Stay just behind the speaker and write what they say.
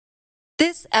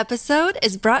This episode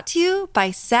is brought to you by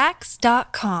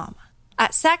Sax.com.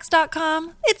 At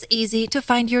Sax.com, it's easy to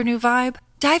find your new vibe.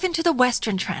 Dive into the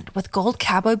Western trend with gold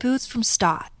cowboy boots from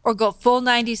Stott, or go full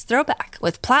 90s throwback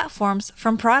with platforms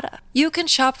from Prada. You can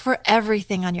shop for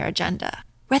everything on your agenda,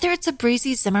 whether it's a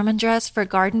breezy Zimmermann dress for a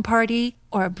garden party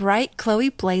or a bright Chloe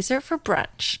blazer for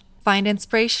brunch. Find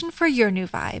inspiration for your new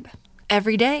vibe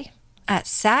every day at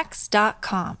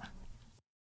Sax.com.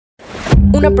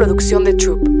 Una producción de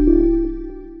Troop.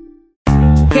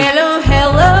 Hello,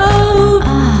 hello.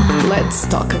 Let's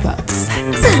talk about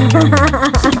sex. Here we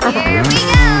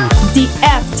go. The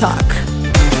F-Talk.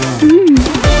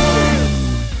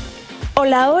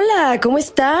 Hola, hola, ¿cómo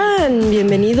están?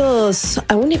 Bienvenidos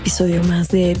a un episodio más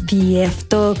de The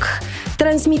F-Talk,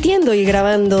 transmitiendo y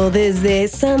grabando desde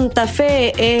Santa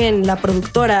Fe en la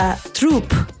productora Troop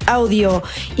Audio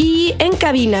y en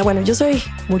cabina. Bueno, yo soy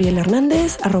Muriel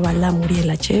Hernández,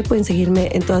 @lamurielh. Pueden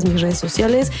seguirme en todas mis redes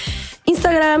sociales,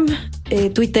 Instagram,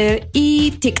 Twitter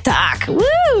y TikTok.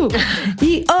 ¡Woo!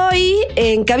 Y hoy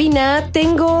en cabina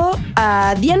tengo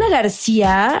a Diana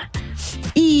García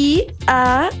y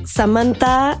a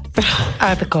Samantha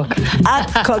Adcock.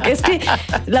 Es que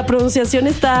la pronunciación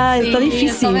está difícil.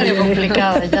 Está medio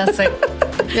complicada, ya sé.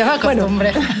 Ya me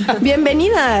acostumbré. Bueno,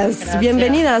 bienvenidas. Gracias.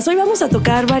 Bienvenidas. Hoy vamos a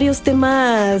tocar varios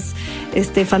temas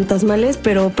fantasmales,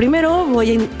 pero primero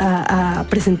voy a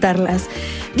presentarlas.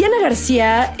 Diana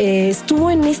García estuvo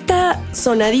en esta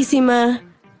sonadísima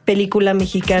película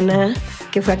mexicana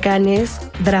que fue a Cannes,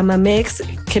 Dramamex,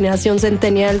 Generación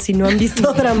Centennial. Si no han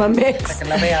visto Dramamex, Para que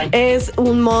la vean. es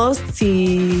un must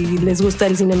si les gusta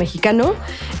el cine mexicano.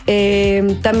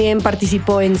 También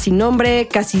participó en Sin Nombre,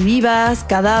 Casi Vivas,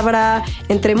 Cadabra,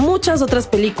 entre muchas otras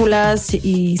películas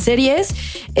y series.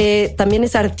 También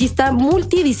es artista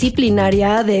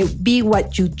multidisciplinaria de Be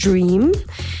What You Dream.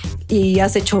 Y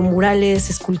has hecho murales,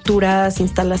 esculturas,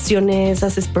 instalaciones,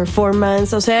 haces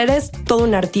performance. O sea, eres todo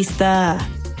un artista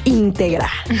íntegra.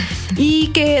 Y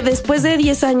que después de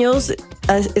 10 años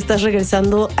estás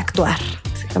regresando a actuar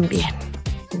también.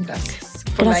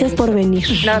 Gracias por venir.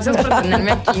 Gracias por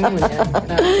tenerme aquí, Muriel.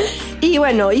 Gracias. Y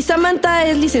bueno, y Samantha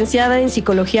es licenciada en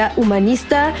Psicología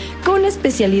Humanista con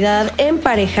especialidad en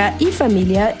pareja y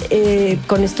familia,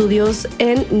 con estudios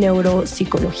en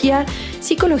Neuropsicología,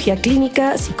 Psicología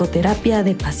Clínica, Psicoterapia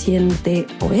de Paciente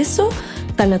Obeso,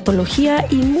 Tanatología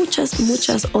y muchas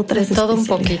otras Todo un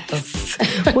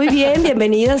especialidades. Muy bien,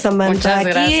 bienvenida Samantha. Muchas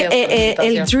gracias Aquí por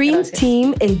la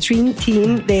invitación. el Dream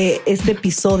Team de este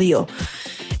episodio.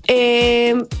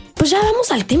 Pues ya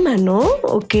vamos al tema, ¿no?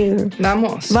 ¿O qué?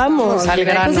 Vamos Pues al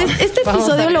grano. este Vamos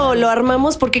episodio al grano. lo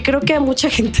armamos porque creo que a mucha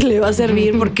gente le va a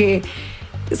servir, porque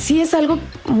sí es algo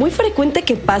muy frecuente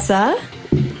que pasa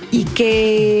y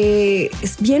que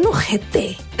es bien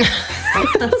ojete.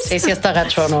 Sí, está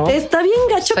gacho, ¿no? Está bien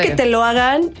gacho Sí. que te lo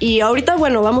hagan. Y ahorita,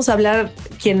 bueno, vamos a hablar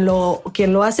quién lo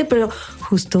hace, pero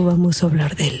justo vamos a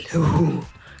hablar del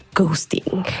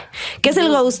ghosting. ¿Qué es el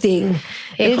ghosting?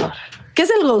 Híjole. ¿Qué es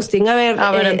el ghosting? A ver,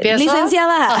 ¿empiezo?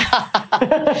 licenciada.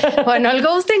 Bueno, el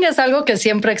ghosting es algo que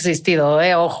siempre ha existido,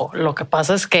 ojo. Lo que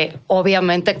pasa es que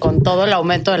obviamente con todo el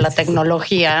aumento de la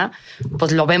tecnología,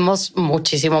 pues lo vemos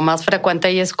muchísimo más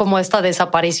frecuente y es como esta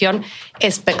desaparición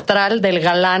espectral del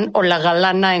galán o la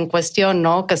galana en cuestión,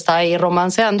 ¿no? Que está ahí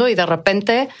romanceando y de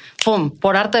repente, ¡pum!,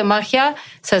 por arte de magia,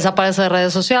 se desaparece de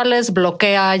redes sociales,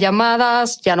 bloquea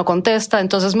llamadas, ya no contesta.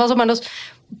 Entonces, más o menos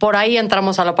por ahí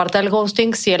entramos a la parte del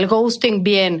ghosting. Si el ghosting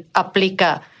bien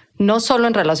aplica no solo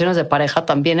en relaciones de pareja,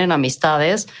 también en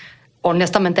amistades,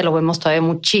 honestamente lo vemos todavía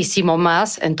muchísimo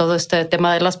más en todo este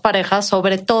tema de las parejas,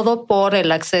 sobre todo por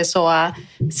el acceso a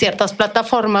ciertas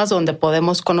plataformas donde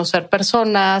podemos conocer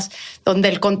personas, donde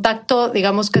el contacto,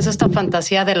 digamos que es esta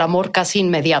fantasía del amor casi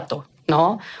inmediato,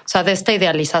 ¿no? O sea, de esta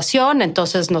idealización,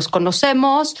 entonces nos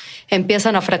conocemos,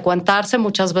 empiezan a frecuentarse,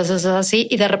 muchas veces es así,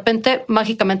 y de repente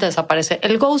mágicamente desaparece.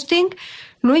 El ghosting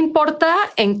no importa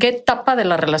en qué etapa de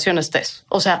la relación estés.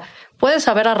 O sea, puedes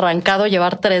haber arrancado,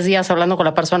 llevar 3 días hablando con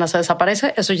la persona, se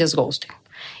desaparece, eso ya es ghosting.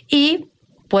 Y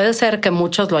puede ser que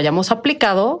muchos lo hayamos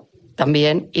aplicado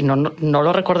también y no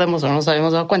lo recordemos o no nos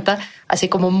habíamos dado cuenta, así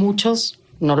como muchos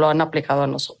no lo han aplicado a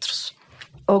nosotros.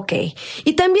 Ok.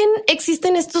 Y también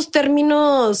existen estos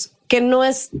términos que no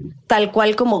es tal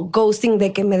cual como ghosting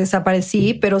de que me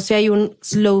desaparecí, pero sí hay un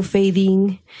slow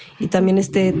fading y también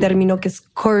este término que es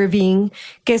curving,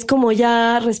 que es como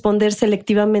ya responder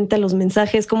selectivamente a los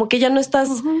mensajes, como que ya no estás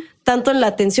tanto en la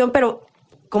atención, pero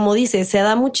como dices, se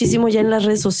da muchísimo ya en las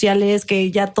redes sociales,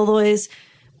 que ya todo es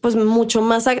pues mucho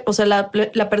más, o sea,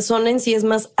 la persona en sí es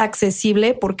más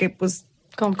accesible porque pues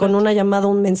con una llamada,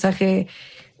 un mensaje,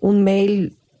 un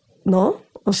mail, ¿no?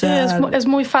 O sea, sí, es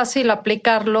muy fácil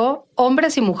aplicarlo.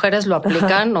 Hombres y mujeres lo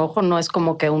aplican. Ojo, no es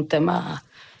como que un tema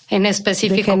en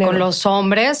específico con los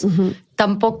hombres.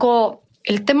 Tampoco,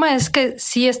 el tema es que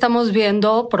sí estamos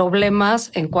viendo problemas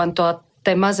en cuanto a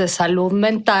temas de salud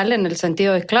mental, en el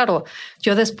sentido de, claro,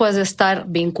 yo después de estar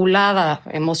vinculada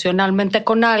emocionalmente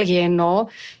con alguien, ¿no?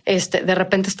 De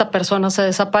repente esta persona se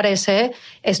desaparece,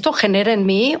 esto genera en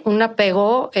mí un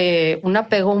apego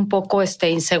un poco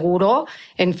inseguro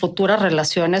en futuras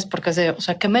relaciones, porque o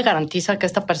sea, ¿qué me garantiza que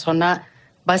esta persona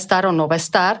va a estar o no va a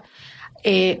estar?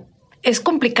 Es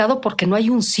complicado porque no hay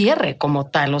un cierre como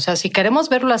tal. O sea, si queremos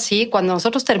verlo así, cuando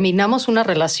nosotros terminamos una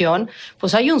relación,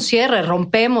 pues hay un cierre,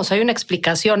 rompemos, hay una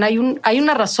explicación, hay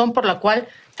una razón por la cual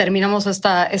terminamos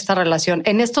esta relación.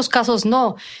 En estos casos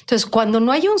no. Entonces, cuando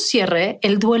no hay un cierre,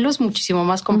 el duelo es muchísimo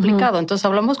más complicado. Entonces,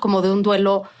 hablamos como de un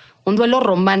duelo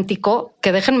romántico,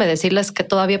 que déjenme decirles que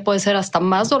todavía puede ser hasta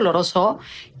más doloroso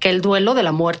que el duelo de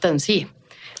la muerte en sí.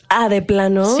 Ah, ¿de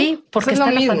plano? Sí, porque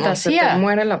está la fantasía. Se te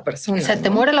muere la persona. Se te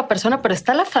muere la persona, pero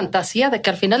está la fantasía de que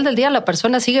al final del día la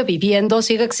persona sigue viviendo,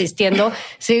 sigue existiendo,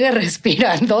 sigue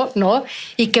respirando, ¿no?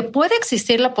 Y que puede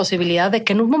existir la posibilidad de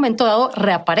que en un momento dado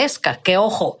reaparezca. Que,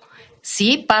 ojo,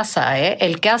 sí pasa, ¿eh?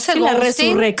 El que hace la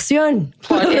resurrección.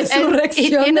 Y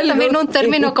tiene también un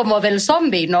término como del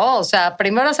zombie, ¿no? O sea,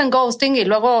 primero hacen ghosting y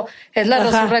luego es la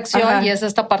resurrección y es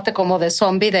esta parte como de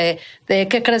zombie de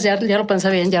 ¿qué crees? Ya lo pensé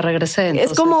bien, ya regresé.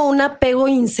 Entonces, es como un apego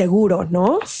inseguro,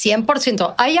 ¿no?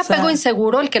 100%. Hay apego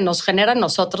inseguro, el que nos genera a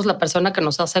nosotros, la persona que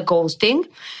nos hace ghosting.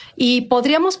 Y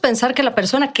podríamos pensar que la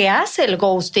persona que hace el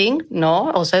ghosting,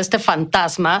 ¿no? O sea, este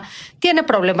fantasma, tiene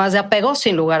problemas de apego,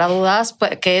 sin lugar a dudas,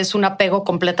 que es un apego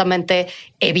completamente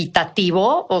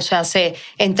evitativo. O sea,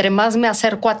 entre más me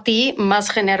acerco a ti, más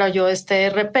genero yo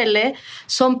repele.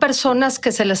 Son personas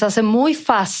que se les hace muy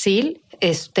fácil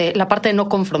la parte de no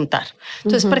confrontar.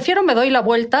 Entonces, prefiero me doy la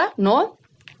vuelta, ¿no?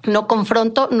 No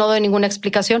confronto, no doy ninguna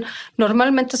explicación.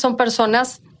 Normalmente son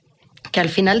personas que al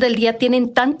final del día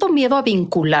tienen tanto miedo a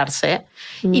vincularse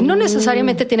y no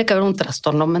necesariamente tiene que haber un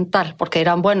trastorno mental, porque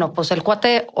dirán, bueno, pues el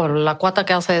cuate o la cuata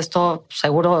que hace esto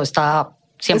seguro está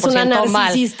 100% es una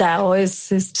narcisista mal. O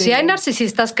es Si hay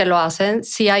narcisistas que lo hacen,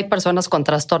 sí hay personas con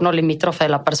trastorno limítrofe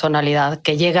de la personalidad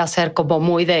que llega a ser como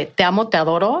muy de te amo, te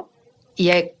adoro, y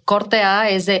el corte A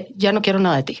es de ya no quiero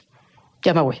nada de ti,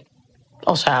 ya me voy.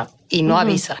 O sea, y no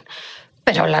avisan.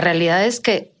 Pero la realidad es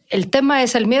que el tema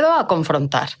es el miedo a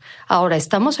confrontar. Ahora,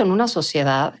 estamos en una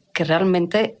sociedad que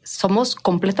realmente somos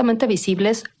completamente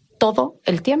visibles todo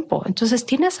el tiempo. Entonces,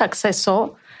 tienes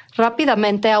acceso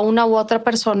rápidamente a una u otra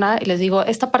persona y les digo,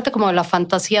 esta parte como de la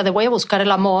fantasía de voy a buscar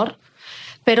el amor,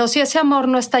 pero si ese amor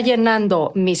no está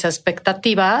llenando mis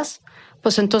expectativas,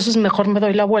 pues entonces mejor me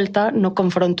doy la vuelta, no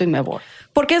confronto y me voy.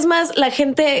 Porque es más, la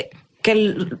gente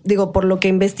que, digo, por lo que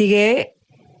investigué,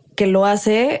 que lo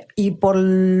hace y por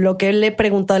lo que le he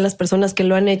preguntado a las personas que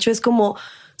lo han hecho, es como,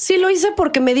 sí lo hice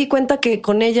porque me di cuenta que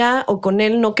con ella o con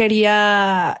él no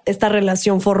quería esta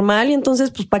relación formal y entonces,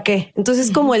 pues, ¿para qué? Entonces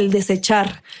es como el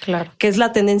desechar, claro, que es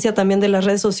la tendencia también de las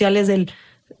redes sociales del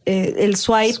el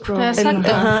swipe,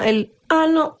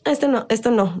 no,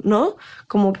 esto no,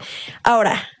 como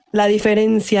ahora la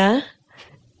diferencia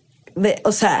de,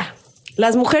 o sea,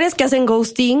 las mujeres que hacen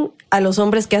ghosting a los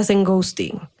hombres que hacen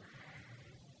ghosting.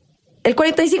 El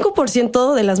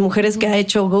 45% de las mujeres que ha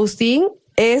hecho ghosting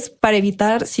es para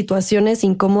evitar situaciones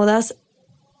incómodas,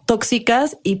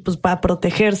 tóxicas y pues para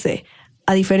protegerse.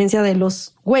 A diferencia de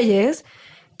los güeyes,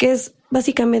 que es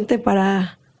básicamente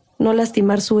para no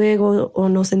lastimar su ego o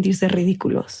no sentirse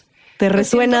ridículos. ¿Te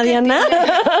resuena, Diana?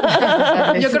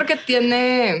 Yo creo que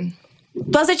tiene...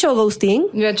 ¿Tú has hecho ghosting?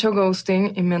 Yo he hecho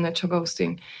ghosting y me han hecho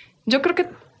ghosting. Yo creo que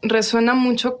resuena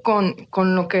mucho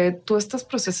con lo que tú estás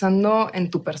procesando en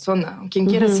tu persona, quién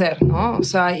quieres ser, ¿no? O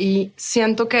sea, y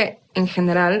siento que en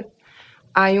general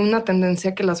hay una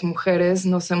tendencia que las mujeres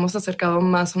nos hemos acercado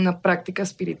más a una práctica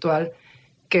espiritual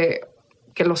que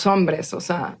los hombres, o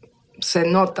sea, se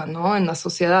nota, ¿no? En la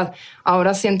sociedad.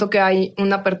 Ahora siento que hay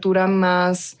una apertura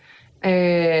más,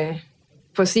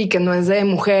 pues sí, que no es de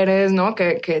mujeres, ¿no?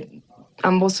 Que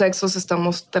ambos sexos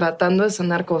estamos tratando de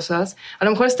sanar cosas. A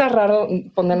lo mejor está raro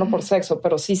ponerlo por sexo,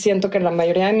 pero sí siento que la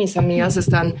mayoría de mis amigas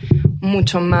están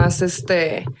mucho más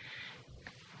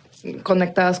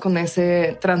conectadas con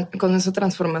esa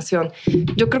transformación.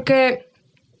 Yo creo que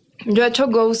yo he hecho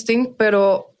ghosting,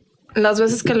 pero las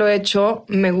veces que lo he hecho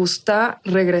me gusta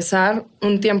regresar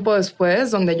un tiempo después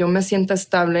donde yo me sienta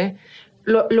estable.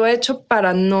 Lo he hecho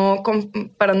para no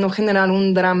generar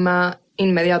un drama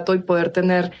inmediato y poder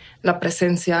tener la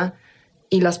presencia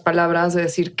y las palabras de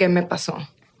decir qué me pasó.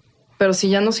 Pero si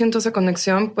ya no siento esa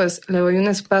conexión, pues le doy un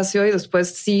espacio y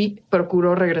después sí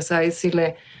procuro regresar y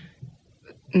decirle,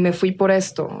 me fui por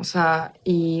esto. O sea,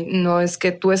 y no es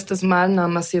que tú estés mal, nada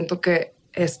más siento que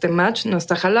este match no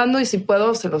está jalando y si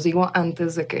puedo se los digo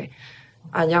antes de que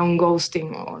haya un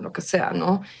ghosting o lo que sea,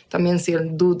 ¿no? También si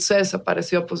el dude se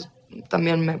desapareció, pues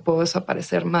también me puedo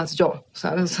desaparecer más yo,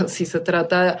 ¿sabes? O sea, si se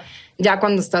trata ya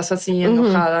cuando estás así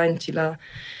enojada, enchilada.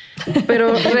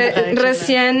 Pero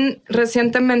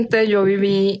recientemente yo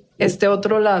viví este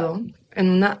otro lado en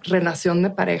una relación de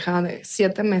pareja de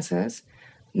 7 meses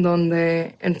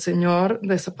donde el señor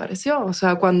desapareció. O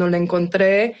sea, cuando le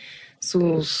encontré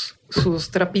sus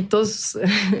trapitos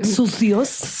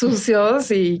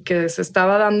sucios y que se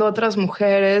estaba dando a otras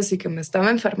mujeres y que me estaba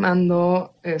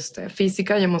enfermando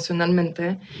física y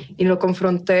emocionalmente y lo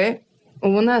confronté.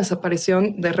 Hubo una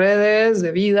desaparición de redes,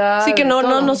 de vida. Sí, que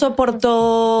no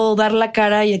soportó dar la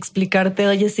cara y explicarte,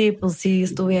 oye, sí, pues sí,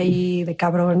 estuve ahí de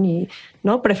cabrón y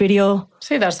no, prefirió.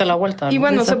 Sí, darse la vuelta, ¿no? Y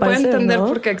bueno, se puede entender, ¿no?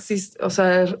 ¿No? Porque existe, o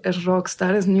sea, es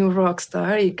rockstar, es new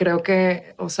rockstar y creo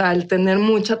que, o sea, el tener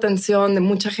mucha atención de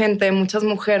mucha gente, de muchas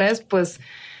mujeres, pues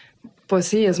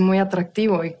sí, es muy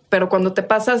atractivo. Pero cuando te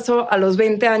pasa eso a los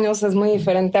 20 años es muy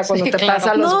diferente a cuando te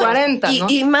pasa a los 40, ¿no?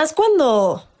 Y más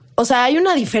cuando... O sea, hay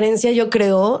una diferencia, yo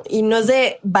creo, y no es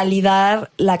de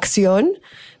validar la acción,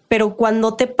 pero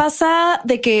cuando te pasa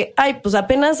de que, ay, pues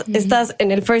apenas estás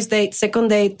en el first date,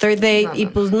 second date, third date, y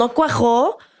pues no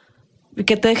cuajó,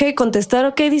 que te deje de contestar,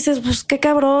 ok, dices, pues qué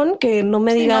cabrón, que no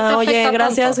me diga, oye,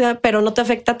 gracias, pero no te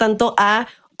afecta tanto a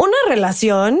una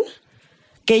relación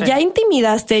que ya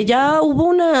intimidaste, ya hubo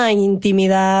una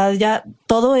intimidad, ya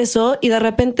todo eso, y de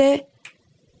repente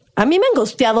a mí me han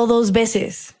ghosteado 2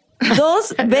 veces.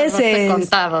 2 veces.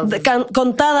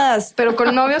 Contadas. ¿Pero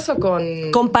con novios o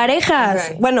con...? Con parejas.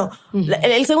 Okay. Bueno,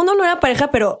 el segundo no era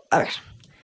pareja, pero a ver.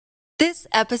 This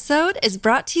episode is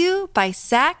brought to you by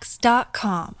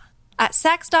Sax.com. At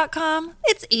Sax.com,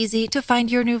 it's easy to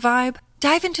find your new vibe.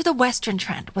 Dive into the Western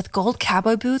trend with gold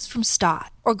cowboy boots from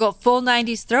Stott, or go full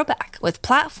 90s throwback with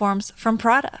platforms from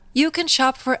Prada. You can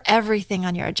shop for everything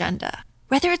on your agenda.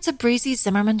 Whether it's a breezy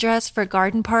Zimmermann dress for a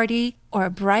garden party or a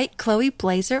bright Chloe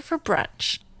blazer for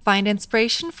brunch, find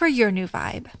inspiration for your new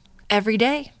vibe every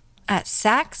day at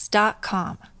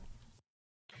Sax.com.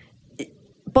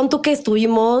 Pon tú que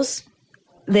estuvimos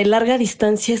de larga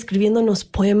distancia escribiéndonos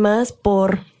poemas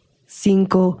por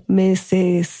 5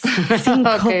 meses. 5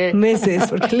 meses,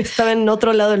 porque él estaba en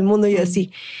otro lado del mundo y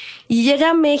así. Y llega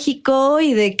a México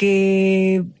y de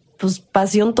que, pues,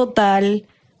 pasión total...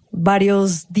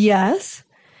 varios días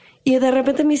y de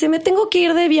repente me dice, me tengo que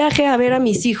ir de viaje a ver a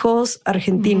mis hijos a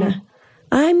Argentina.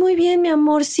 Ay, muy bien, mi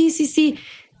amor, sí.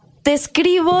 Te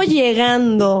escribo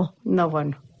llegando. No,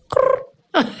 bueno.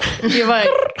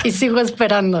 Y sigo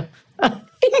esperando.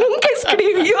 Y nunca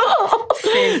escribió.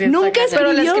 Sí, nunca escribió.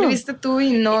 Pero le escribiste tú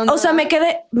y no. O sea, me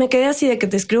quedé así de que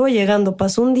te escribo llegando.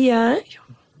 Pasó un día.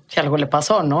 Si algo le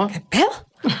pasó, ¿no? ¿Qué pedo?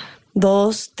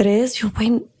 2, 3. Yo,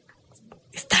 bueno,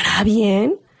 ¿estará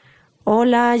bien?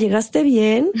 Hola, ¿llegaste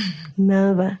bien?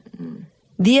 Nada.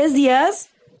 10 días,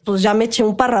 pues ya me eché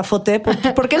un parrafote,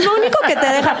 porque es lo único que te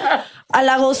deja. Al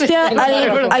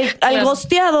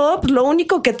gosteado, pues lo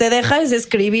único que te deja es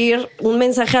escribir un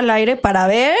mensaje al aire para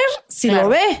ver si lo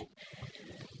ve.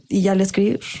 Y ya le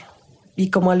escribí.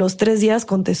 Y como a los 3 días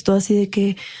contestó así de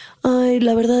que, ay,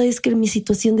 la verdad es que mi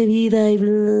situación de vida y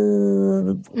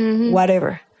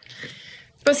whatever.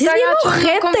 Pues sí, es bien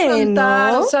ojete,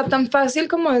 ¿no? O sea, tan fácil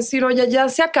como decir, oye, ya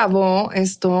se acabó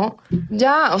esto.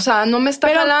 Ya, o sea, no me está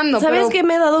jalando. ¿Sabes qué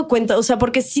me he dado cuenta? O sea,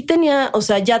 porque sí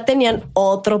ya tenían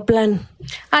otro plan.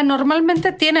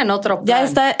 Normalmente tienen otro plan. Ya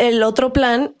está el otro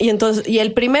plan. Y entonces, y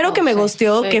el primero que me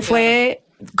gusteó, que fue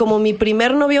como mi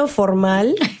primer novio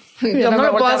formal. Yo no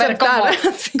lo puedo aceptar.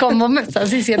 ¿Cómo me estás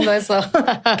diciendo eso?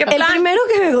 El primero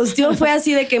que me gusteó fue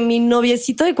así de que mi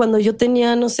noviecito de cuando yo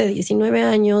tenía, no sé, 19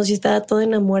 años y estaba toda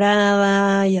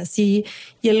enamorada y así.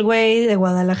 Y el güey de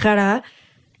Guadalajara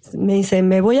me dice,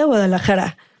 me voy a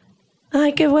Guadalajara.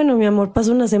 Ay, qué bueno, mi amor.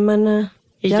 Pasó una semana.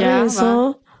 Y ya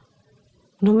regresó.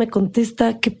 No me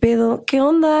contesta. ¿Qué pedo? ¿Qué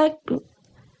onda?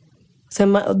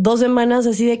 2 semanas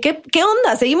así de ¿qué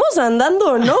onda? ¿Seguimos andando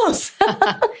o no? O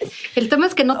sea, el tema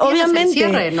es que no tienes el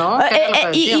cierre, ¿no?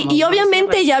 Y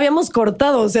obviamente ya habíamos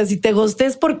cortado. O sea, si te gusté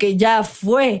es porque ya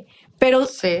fue. Pero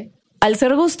al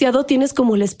ser gusteado tienes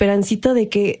como la esperancita de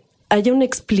que haya una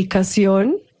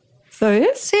explicación,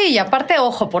 ¿sabes? Sí, y aparte,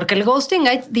 ojo, porque el ghosting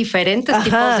hay diferentes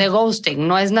tipos de ghosting.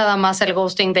 No es nada más el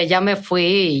ghosting de ya me fui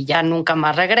y ya nunca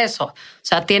más regreso. O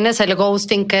sea, tienes el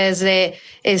ghosting que es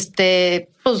de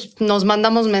pues nos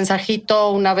mandamos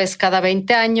mensajito una vez cada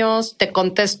 20 años, te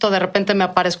contesto, de repente me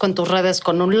aparezco en tus redes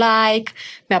con un like,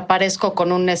 me aparezco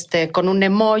con un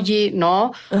emoji,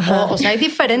 ¿no? O sea, hay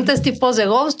diferentes tipos de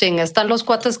ghosting. Están los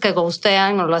cuates que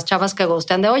ghostean o las chavas que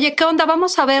ghostean de, oye, ¿qué onda?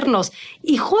 Vamos a vernos.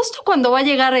 Y justo cuando va a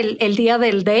llegar el día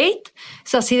del date,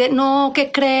 es así de, no,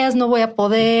 ¿qué crees? No voy a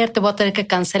poder, te voy a tener que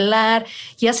cancelar.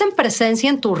 Y hacen presencia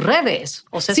en tus redes.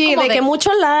 O sea, es sí, como de que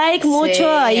mucho like,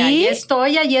 mucho ahí. Ahí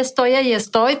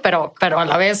estoy, pero a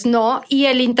la vez no. Y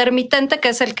el intermitente, que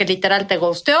es el que literal te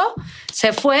ghosteó,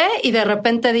 se fue y de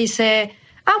repente dice,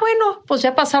 bueno, pues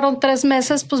ya pasaron 3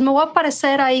 meses, pues me voy a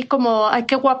aparecer ahí como, ay,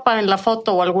 qué guapa en la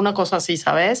foto o alguna cosa así,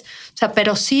 ¿sabes? O sea,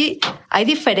 pero sí hay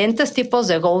diferentes tipos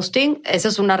de ghosting. Esa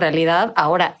es una realidad.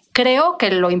 Ahora, creo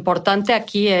que lo importante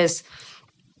aquí es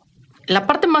la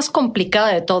parte más complicada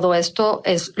de todo esto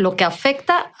es lo que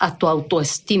afecta a tu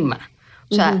autoestima.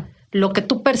 O sea, lo que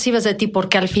tú percibes de ti,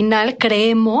 porque al final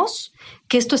creemos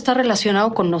que esto está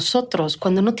relacionado con nosotros,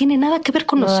 cuando no tiene nada que ver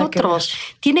con nosotros.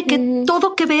 Tiene que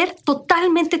todo que ver,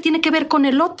 totalmente tiene que ver con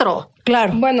el otro.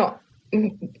 Claro. Bueno,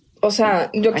 o sea,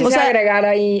 yo quisiera agregar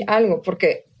ahí algo,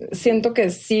 porque siento que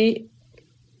sí,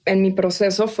 en mi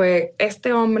proceso fue,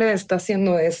 este hombre está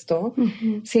haciendo esto.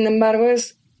 Sin embargo,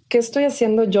 ¿qué estoy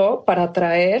haciendo yo para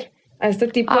atraer a este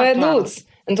tipo de dudes?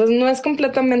 Entonces no es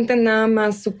completamente nada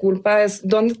más su culpa, es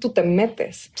dónde tú te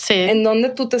metes, en dónde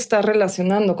tú te estás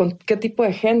relacionando, con qué tipo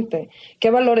de gente,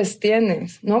 qué valores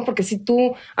tienes, ¿no? Porque si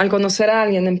tú al conocer a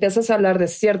alguien empiezas a hablar de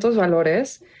ciertos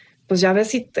valores, pues ya ves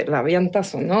si te la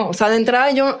avientas o no. O sea, de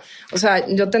entrada yo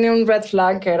tenía un red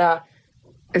flag que era,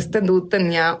 este dude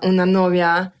tenía una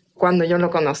novia cuando yo lo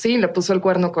conocí, le puso el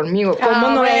cuerno conmigo. ¿Cómo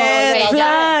no? Red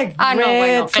flag. No,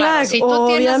 bueno, claro. Si tú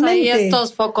obviamente tienes ahí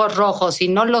estos focos rojos y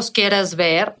no los quieres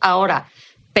ver, ahora,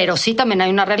 pero sí también hay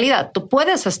una realidad. Tú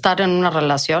puedes estar en una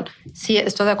relación. Sí,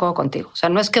 estoy de acuerdo contigo. O sea,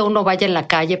 no es que uno vaya en la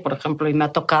calle, por ejemplo, y me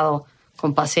ha tocado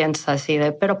con pacientes así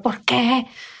de, ¿pero por qué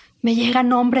me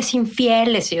llegan hombres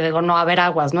infieles? Y yo digo, no, a ver,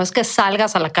 aguas. No es que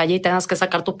salgas a la calle y tengas que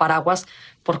sacar tu paraguas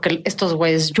porque estos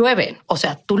güeyes llueven. O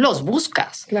sea, tú los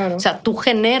buscas. Claro. O sea, tú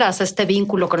generas este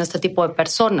vínculo con este tipo de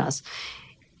personas.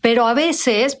 Pero a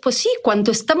veces, pues sí,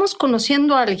 cuando estamos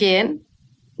conociendo a alguien,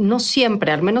 no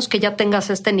siempre, al menos que ya tengas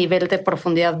este nivel de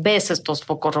profundidad, ves estos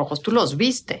focos rojos. Tú los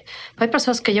viste. Hay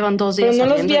personas que llevan 2 días. Pero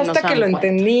no los vi hasta que lo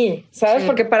entendí, ¿sabes? Sí.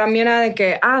 Porque para mí era de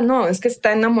que, no, es que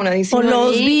está enamoradísimo. O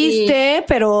los viste,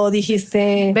 pero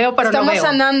dijiste, veo, pero estamos no veo.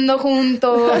 Sanando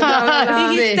juntos.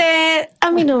 Dijiste, a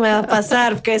mí no me va a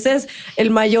pasar, porque ese es el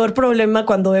mayor problema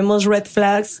cuando vemos red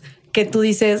flags, que tú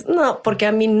dices, no, porque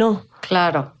a mí no.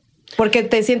 Claro. Porque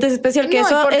te sientes especial, que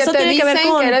eso tiene que ver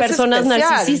con personas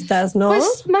narcisistas, ¿no?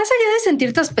 Pues más allá de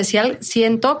sentirte especial,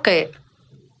 siento que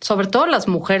sobre todo las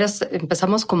mujeres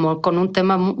empezamos como con un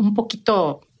tema un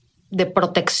poquito de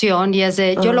protección y es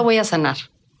de yo lo voy a sanar,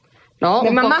 ¿no? De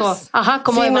un mamás. Poco,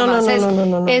 como de mamás.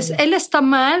 Él está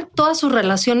mal, todas sus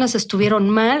relaciones estuvieron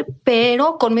mal,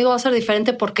 pero conmigo va a ser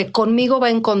diferente porque conmigo va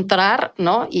a encontrar,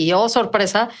 ¿no? Y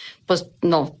sorpresa, pues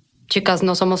no. Chicas,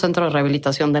 no somos centro de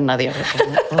rehabilitación de nadie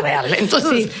real.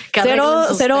 Entonces, sí,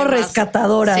 cero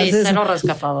rescatadoras. Sí, cero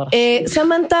rescatadoras.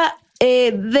 Samantha,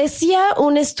 decía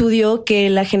un estudio que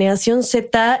la generación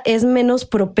Z es menos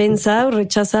propensa o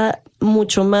rechaza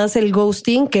mucho más el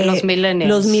ghosting que los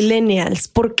millennials.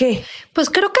 ¿Por qué? Pues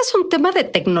creo que es un tema de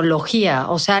tecnología.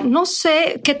 O sea, no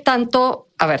sé qué tanto...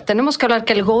 A ver, tenemos que hablar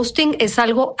que el ghosting es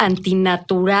algo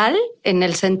antinatural en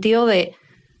el sentido de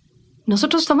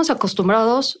nosotros estamos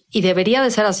acostumbrados, y debería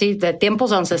de ser así, de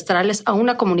tiempos ancestrales, a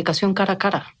una comunicación cara a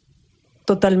cara.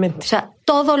 Totalmente. O sea,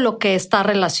 todo lo que está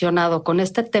relacionado con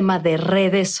este tema de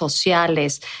redes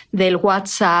sociales, del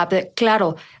WhatsApp,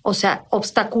 claro, o sea,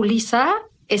 obstaculiza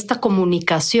esta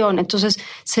comunicación. Entonces,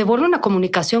 se vuelve una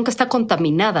comunicación que está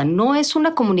contaminada. No es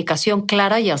una comunicación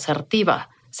clara y asertiva.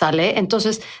 ¿Sale?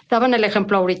 Entonces, daban el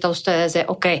ejemplo ahorita ustedes de,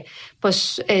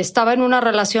 pues estaba en una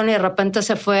relación y de repente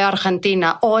se fue a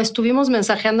Argentina o estuvimos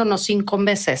mensajeándonos 5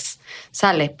 meses,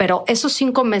 ¿sale? Pero esos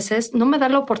 5 meses no me da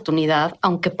la oportunidad,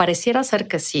 aunque pareciera ser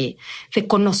que sí, de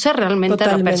conocer realmente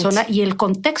a la persona y el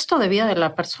contexto de vida de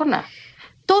la persona.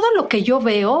 Todo lo que yo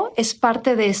veo es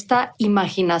parte de esta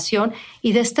imaginación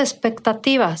y de esta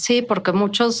expectativa, sí, porque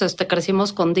muchos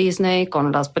crecimos con Disney,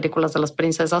 con las películas de las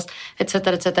princesas,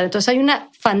 etcétera, etcétera. Entonces hay una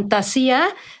fantasía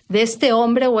de este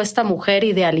hombre o esta mujer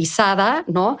idealizada,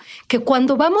 ¿no? Que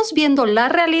cuando vamos viendo la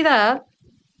realidad,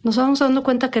 nos vamos dando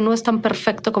cuenta que no es tan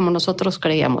perfecto como nosotros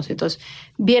creíamos. Entonces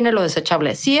viene lo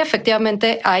desechable. Sí,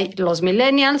 efectivamente hay los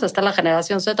millennials, está la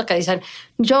generación Z que dicen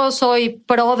yo soy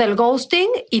pro del ghosting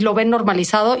y lo ven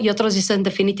normalizado y otros dicen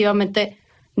definitivamente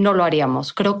no lo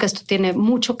haríamos. Creo que esto tiene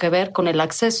mucho que ver con el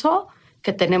acceso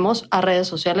que tenemos a redes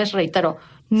sociales, reitero,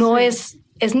 no es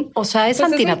o sea, es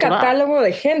pues antinatural. Es un catálogo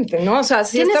de gente, ¿no? O sea,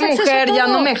 si esta mujer ya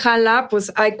no me jala,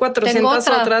 pues hay 400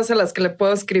 otras a las que le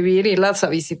puedo escribir, irlas a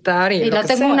visitar y la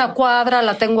tengo a una cuadra,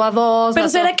 la tengo a dos. Pero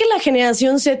 ¿será que la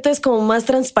generación Z es como más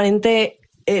transparente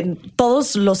en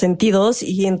todos los sentidos?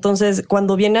 Y entonces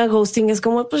cuando viene a ghosting es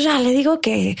como, pues ya le digo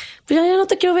que pues ya no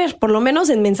te quiero ver, por lo menos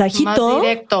en mensajito.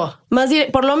 Más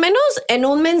directo. Por lo menos en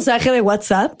un mensaje de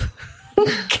WhatsApp.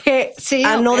 Que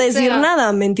a no decir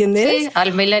nada, ¿me entiendes? Sí,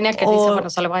 al millennial que dice, bueno,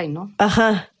 sale bye, ¿no?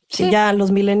 Ajá. Sí, ya los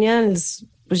millennials,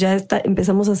 pues ya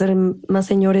empezamos a ser más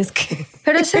señores que...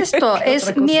 Pero es esto,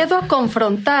 es miedo a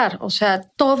confrontar. O sea,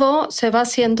 todo se va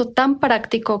haciendo tan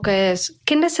práctico que es,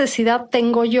 ¿qué necesidad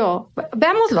tengo yo?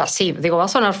 Veámoslo así, digo, va a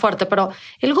sonar fuerte, pero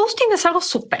el ghosting es algo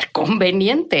súper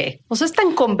conveniente. O sea, es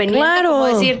tan conveniente como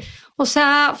decir... O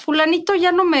sea, fulanito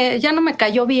ya no me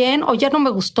cayó bien o ya no me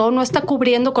gustó, no está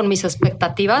cubriendo con mis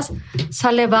expectativas.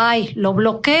 Sale bye, lo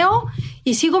bloqueo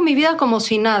y sigo mi vida como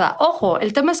si nada. Ojo,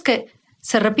 el tema es que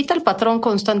se repite el patrón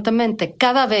constantemente.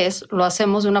 Cada vez lo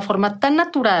hacemos de una forma tan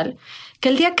natural que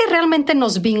el día que realmente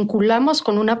nos vinculamos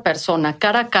con una persona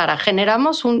cara a cara,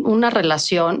 generamos una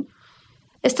relación,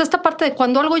 está esta parte de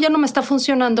cuando algo ya no me está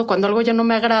funcionando, cuando algo ya no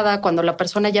me agrada, cuando la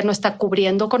persona ya no está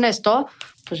cubriendo con esto,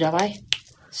 pues ya bye.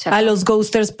 A los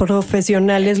ghosters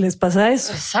profesionales les pasa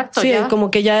eso. Exacto. Sí, ya.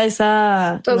 como que ya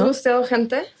esa... ¿Tú has gusteado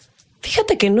gente?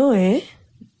 Fíjate que no, ¿eh?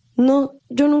 No,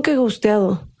 yo nunca he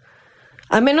gusteado.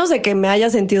 A menos de que me haya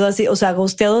sentido así, o sea,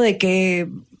 gusteado de que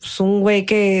es un güey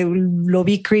que lo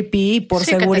vi creepy y por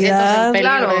seguridad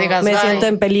me siento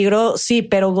en peligro. Sí,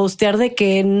 pero gustear de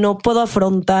que no puedo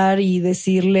afrontar y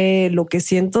decirle lo que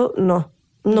siento, no.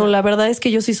 No, la verdad es que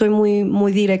yo sí soy muy,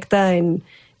 muy directa en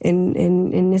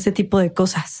ese tipo de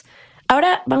cosas.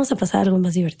 Ahora vamos a pasar a algo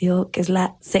más divertido, que es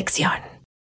la sección.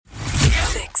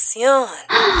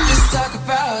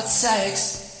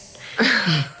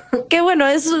 Que bueno,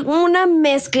 es una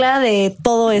mezcla de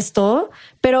todo esto,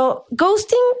 pero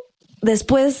ghosting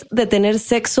después de tener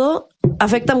sexo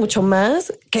afecta mucho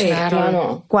más que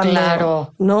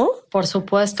cuando, ¿no? Por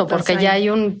supuesto, porque ya hay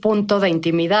un punto de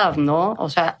intimidad, ¿no? O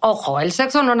sea, ojo, el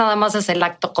sexo no nada más es el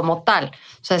acto como tal.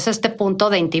 O sea, es este punto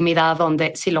de intimidad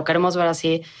donde, si lo queremos ver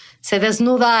así, se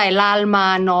desnuda el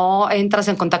alma, ¿no? Entras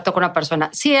en contacto con una persona.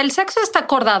 Si el sexo está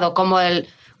acordado como el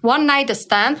one night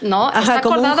stand, ¿no? Ajá, está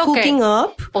como acordado un hooking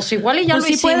up. Pues igual y ya pues lo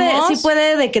hicimos. Sí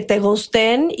puede de que te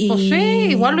gusten y... Pues sí,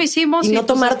 igual lo hicimos. Y no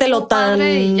tomártelo tan...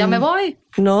 Y ya me voy.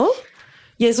 ¿No?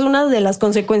 Y es una de las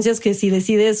consecuencias que si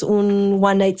decides un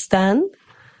one night stand...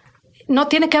 No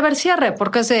tiene que haber cierre,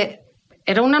 porque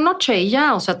era una noche y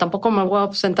ya. O sea, tampoco me voy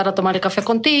a sentar a tomar el café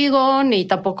contigo, ni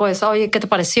tampoco es, oye, ¿qué te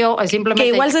pareció? Es simplemente...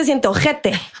 Que igual se siente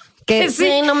ojete. Que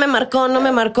sí, no me marcó.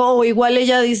 O igual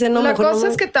ella dice, no, la mejor cosa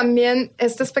no. es que también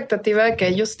esta expectativa de que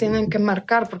ellos tienen que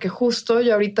marcar, porque justo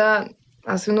yo ahorita,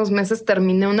 hace unos meses,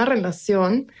 terminé una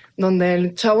relación donde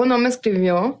el chavo no me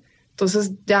escribió,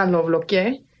 entonces ya lo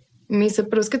bloqueé. Me dice,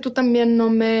 pero es que tú también no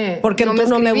me... Porque tú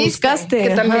no me buscaste.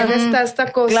 Que también está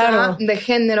esta cosa de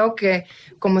género que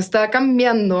como está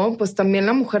cambiando, pues también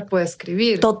la mujer puede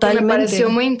escribir. Totalmente. Que me pareció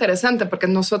muy interesante porque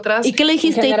nosotras... ¿Y qué le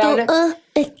dijiste? General,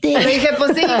 y tú, Le dije,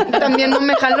 pues sí, también no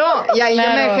me jaló. Y ahí yo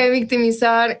me dejé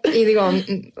victimizar y digo,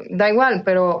 da igual,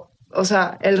 pero, o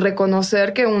sea, el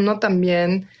reconocer que uno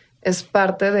también es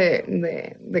parte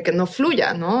de que no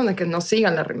fluya, ¿no? De que no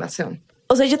siga la relación.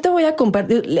 O sea, yo te voy a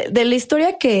compartir de la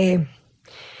historia que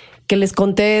les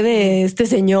conté de este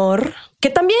señor, que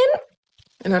también...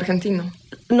 El argentino.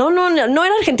 No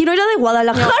era argentino, era de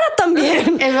Guadalajara también.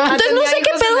 Entonces no sé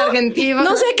qué pedo,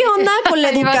 no sé qué onda con la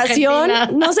educación,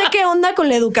 no sé qué onda con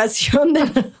la educación de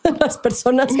las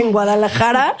personas en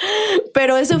Guadalajara,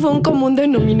 pero ese fue un común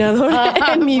denominador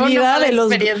en mi vida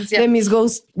de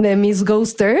mis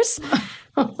ghosters.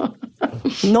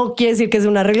 No quiere decir que es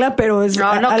una regla, pero es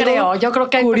no creo. Yo creo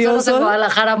que hay curioso. personas en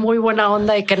Guadalajara muy buena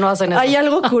onda y que no hacen eso. Hay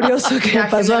algo curioso que me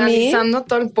pasó a mí. Generalizando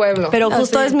todo el pueblo. Pero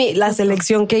justo es la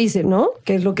selección que hice, ¿no?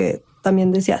 Que es lo que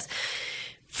también decías.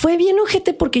 Fue bien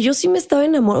ojete porque yo sí me estaba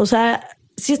enamorando. O sea,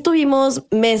 sí estuvimos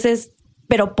meses,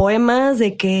 pero poemas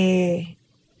de que...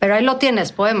 Pero ahí lo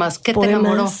tienes, poemas. ¿Qué te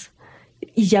enamoró?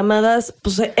 Y llamadas,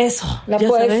 pues eso. La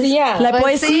poesía. ¿Sabes? La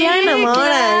poesía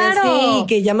enamora. Claro. Sí,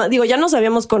 que ya nos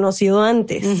habíamos conocido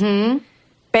antes. Uh-huh.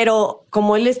 Pero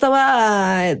como él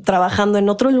estaba trabajando en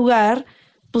otro lugar,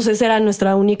 pues esa era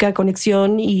nuestra única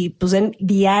conexión. Y pues en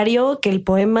diario, que el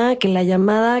poema, que la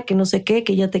llamada, que no sé qué,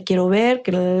 que ya te quiero ver,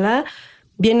 que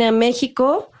viene a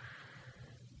México.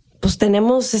 Pues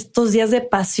tenemos estos días de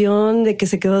pasión, de que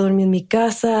se quedó a dormir en mi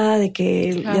casa, de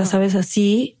que, ya sabes,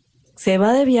 así... se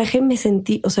va de viaje, me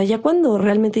sentí, o sea, ya cuando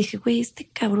realmente dije, güey, este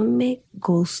cabrón me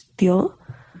ghosteó,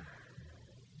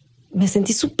 me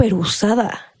sentí súper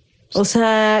usada. O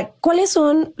sea, ¿cuáles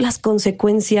son las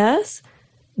consecuencias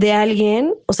de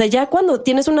alguien? O sea, ya cuando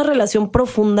tienes una relación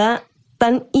profunda,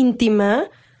 tan íntima,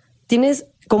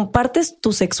 compartes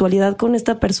tu sexualidad con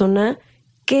esta persona,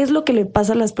 ¿qué es lo que le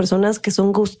pasa a las personas que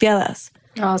son ghosteadas?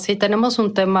 Sí, tenemos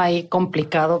un tema ahí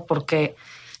complicado porque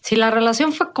si la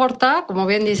relación fue corta, como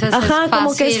bien dices, es fácil,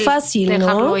 como que es fácil,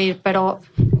 dejarlo ¿no? ir, pero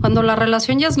cuando la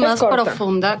relación ya es más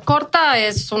profunda, corta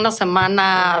es una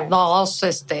semana, 2,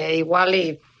 igual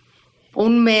y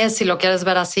un mes, si lo quieres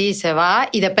ver así, se va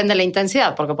y depende de la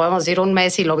intensidad, porque podemos decir un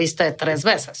mes y lo viste 3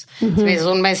 veces. Si es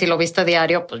un mes y lo viste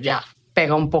diario, pues ya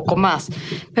pega un poco más.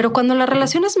 Pero cuando la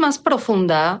relación es más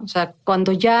profunda, o sea,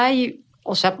 cuando ya hay,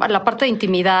 o sea, la parte de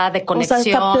intimidad, de conexión. O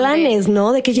sea, hasta planes,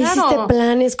 ¿no? De que ya hiciste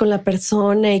planes con la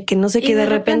persona y que no sé qué, de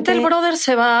repente el brother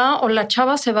se va o la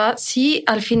chava se va. Sí,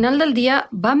 al final del día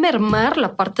va a mermar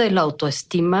la parte de la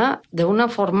autoestima de una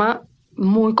forma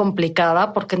muy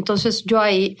complicada, porque entonces yo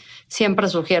ahí siempre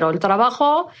sugiero el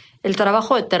trabajo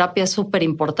de terapia es súper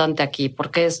importante aquí,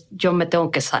 porque yo me tengo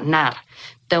que sanar,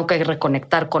 tengo que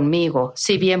reconectar conmigo.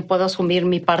 Si bien puedo asumir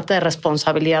mi parte de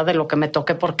responsabilidad de lo que me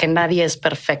toque, porque nadie es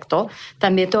perfecto,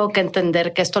 también tengo que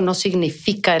entender que esto no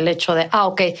significa el hecho de,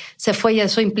 ok, se fue y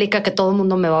eso implica que todo el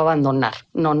mundo me va a abandonar.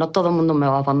 No todo el mundo me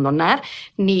va a abandonar,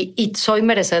 y soy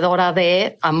merecedora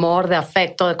de amor, de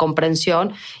afecto, de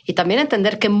comprensión, y también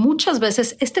entender que muchas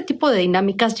veces este tipo de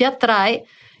dinámicas ya trae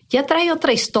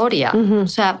otra historia. O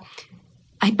sea,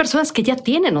 hay personas que ya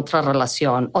tienen otra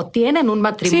relación o tienen un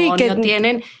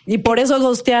matrimonio, y por eso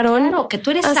ghostearon. Claro, que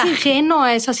tú eres ajeno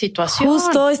a esa situación.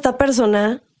 Justo esta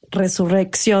persona,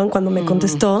 Resurrección, cuando me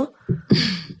contestó,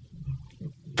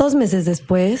 2 meses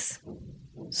después,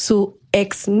 su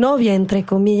exnovia, entre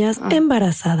comillas,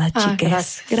 embarazada,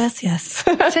 chicas. Gracias.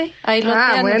 Sí, ahí lo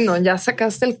tienes. Bueno, ya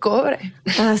sacaste el cobre.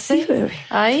 Sí, bebé.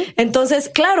 Ahí. Entonces,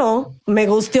 claro, me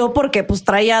gusteó porque pues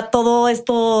traía todo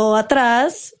esto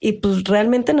atrás y pues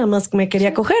realmente nada más me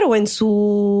quería coger, o en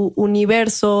su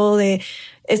universo de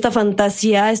esta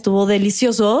fantasía estuvo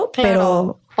delicioso, claro.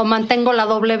 Pero... O mantengo la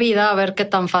doble vida a ver qué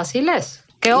tan fácil es.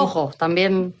 Que ojo,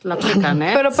 también la aplican,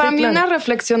 ¿eh? Pero para mí una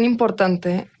reflexión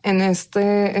importante en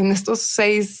estos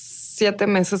 6, 7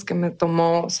 meses que me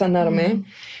tomó sanarme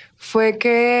fue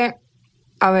que,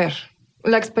 a ver,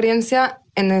 la experiencia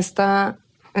en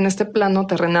este plano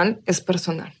terrenal es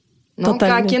personal, ¿no?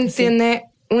 Cada quien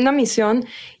tiene una misión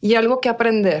y algo que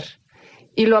aprender.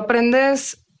 Y lo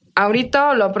aprendes ahorita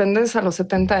o lo aprendes a los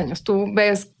 70 años. Tú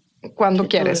ves cuando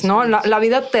quieres, ¿no? La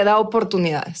vida te da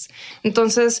oportunidades.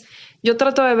 Entonces, yo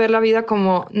trato de ver la vida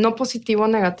como no positivo o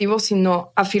negativo,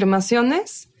 sino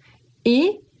afirmaciones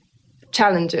y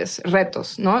challenges,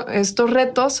 retos, ¿no? Estos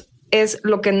retos es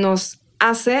lo que nos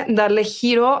hace darle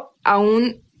giro a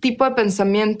un tipo de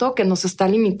pensamiento que nos está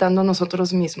limitando a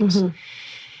nosotros mismos.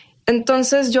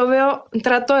 Entonces yo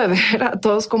trato de ver a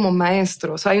todos como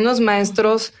maestros. Hay unos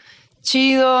maestros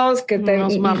chidos que te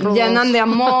llenan de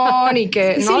amor y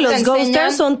que sí, los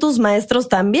ghosters son tus maestros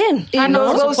también. Y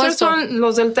los ghosters son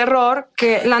los del terror,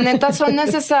 que la neta son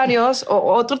necesarios,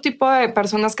 o otro tipo de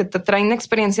personas que te traen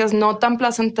experiencias no tan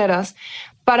placenteras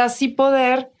para así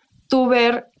poder tú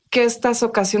ver qué estás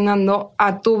ocasionando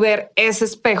a tú ver ese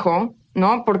espejo,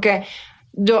 ¿no? Porque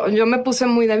yo me puse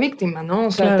muy de víctima, ¿no?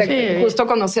 O sea, justo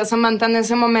conocí a Samantha en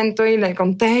ese momento y le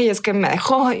conté y es que me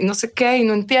dejó y no sé qué y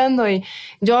no entiendo, y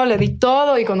yo le di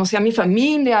todo y conocí a mi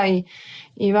familia y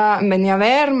venía a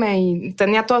verme y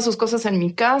tenía todas sus cosas en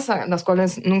mi casa, las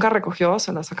cuales nunca recogió,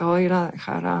 se las acabo de ir a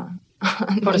dejar a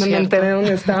donde me enteré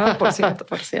dónde estaba, por cierto.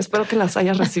 Espero que las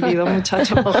hayas recibido,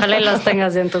 muchacho. Ojalá y las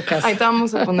tengas ya en tu casa. Ahí te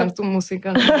vamos a poner tu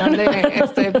música al final de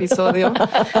este episodio.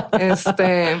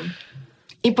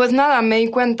 Y pues nada, me di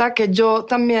cuenta que yo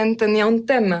también tenía un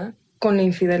tema con la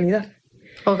infidelidad.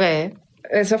 Ok.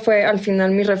 Esa fue al final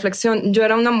mi reflexión. Yo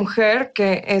era una mujer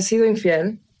que he sido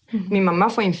infiel. Mi mamá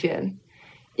fue infiel.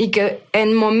 Y que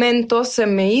en momentos se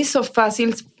me hizo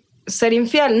fácil ser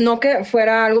infiel. No que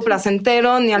fuera algo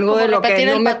placentero ni algo como de lo que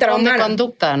no me traumara. De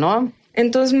conducta, ¿no?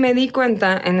 Entonces me di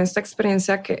cuenta en esta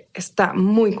experiencia que está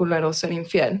muy culero ser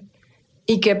infiel.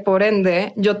 Y que por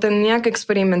ende yo tenía que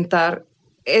experimentar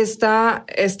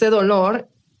este dolor,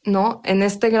 ¿no? En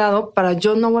este grado para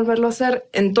yo no volverlo a hacer.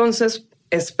 Entonces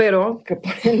espero que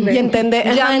por ende y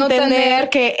entender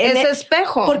que ese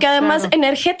espejo, porque además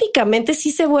energéticamente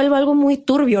sí se vuelve algo muy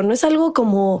turbio. No es algo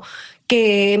como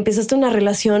que empezaste una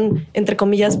relación entre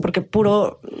comillas, porque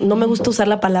puro, no me gusta usar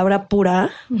la palabra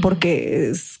pura porque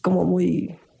es como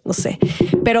muy, no sé,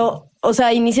 pero o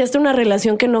sea, iniciaste una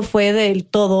relación que no fue del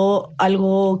todo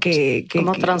algo que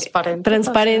como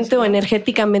transparente o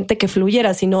energéticamente que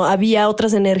fluyera, sino había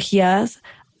otras energías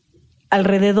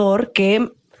alrededor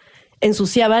que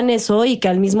ensuciaban eso y que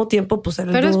al mismo tiempo, pues...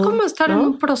 Pero es como estar en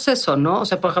un proceso, ¿no? O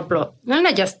sea, por ejemplo, Nana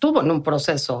ya estuvo en un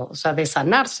proceso, o sea, de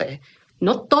sanarse.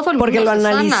 No todo el mundo porque lo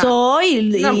analizó sana.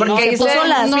 y porque se puso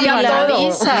las no pilas. lo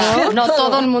analiza. No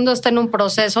todo el mundo está en un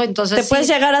proceso, entonces te puedes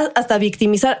llegar hasta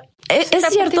victimizar. Es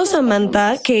cierto,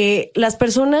 Samantha, que las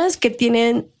personas que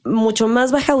tienen mucho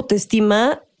más baja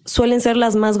autoestima suelen ser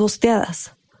las más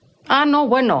ghosteadas. Ah, no,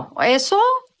 bueno, eso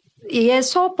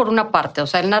por una parte. O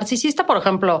sea, el narcisista, por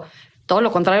ejemplo, todo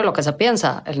lo contrario de lo que se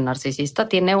piensa. El narcisista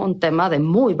tiene un tema de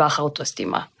muy baja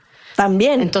autoestima.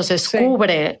 También. Entonces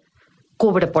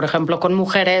cubre, por ejemplo, con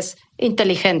mujeres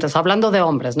inteligentes, hablando de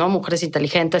hombres, ¿no? Mujeres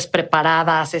inteligentes,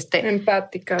 preparadas,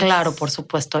 empáticas. Claro, por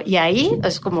supuesto. Y ahí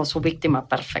es como su víctima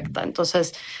perfecta.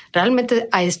 Entonces, realmente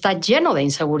ahí está lleno de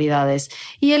inseguridades.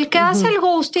 Y el que hace el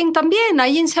ghosting también,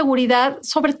 hay inseguridad.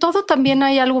 Sobre todo también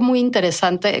hay algo muy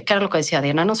interesante, que era lo que decía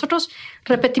Diana. Nosotros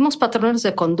repetimos patrones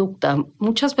de conducta,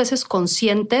 muchas veces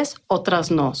conscientes,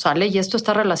 otras no, ¿sale? Y esto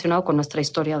está relacionado con nuestra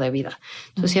historia de vida.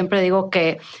 Yo siempre digo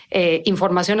que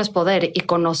información es poder y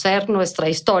conocer nuestra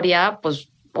historia, pues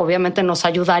obviamente nos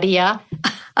ayudaría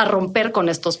a romper con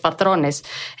estos patrones.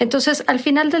 Entonces, al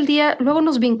final del día, luego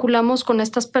nos vinculamos con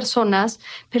estas personas,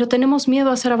 pero tenemos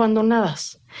miedo a ser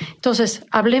abandonadas. Entonces,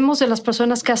 hablemos de las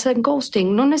personas que hacen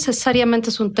ghosting. No necesariamente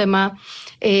es un tema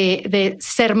de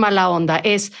ser mala onda.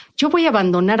 Es, yo voy a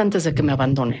abandonar antes de que me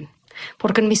abandonen.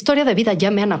 Porque en mi historia de vida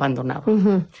ya me han abandonado.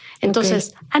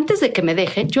 Entonces, antes de que me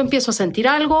dejen, yo empiezo a sentir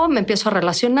algo, me empiezo a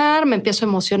relacionar, me empiezo a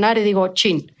emocionar y digo,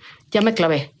 chin, ya me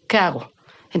clavé. ¿Qué hago?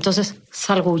 Entonces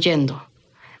salgo huyendo,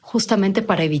 justamente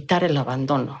para evitar el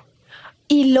abandono.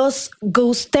 ¿Y los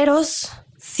ghosteros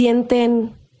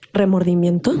sienten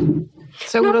remordimiento?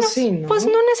 Seguro sí, ¿no? Pues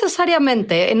no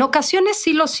necesariamente. En ocasiones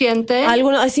sí lo siente.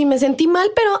 Algunos, así me sentí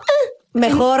mal, pero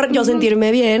mejor yo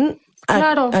sentirme bien.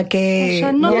 A que... O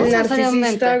sea, no el necesariamente.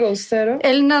 narcisista ghostero.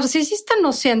 El narcisista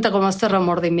no siente como este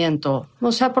remordimiento.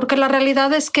 O sea, porque la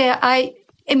realidad es que hay...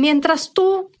 Mientras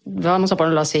tú, vamos a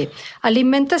ponerlo así,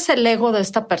 alimentes el ego de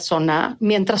esta persona,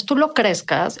 mientras tú lo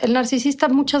crezcas, el narcisista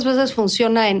muchas veces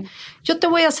funciona en yo te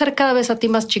voy a hacer cada vez a ti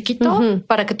más chiquito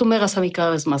para que tú me hagas a mí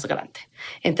cada vez más grande.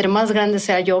 Entre más grande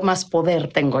sea yo, más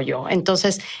poder tengo yo.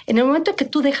 Entonces, en el momento que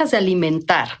tú dejas de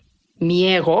alimentar mi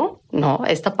ego, ¿no?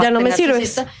 Esta parte ya no me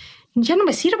sirves. Ya no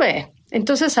me sirve.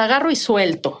 Entonces agarro y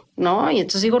suelto, ¿no? Y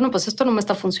entonces digo, no, pues esto no me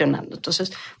está funcionando.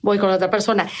 Entonces voy con otra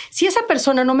persona. Si esa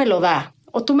persona no me lo da,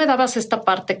 o tú me dabas esta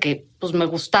parte que pues me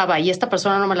gustaba y esta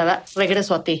persona no me la da,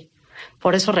 regreso a ti.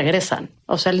 Por eso regresan.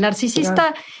 O sea, el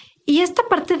narcisista... Claro. Y esta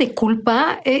parte de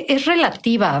culpa es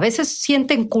relativa. A veces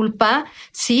sienten culpa,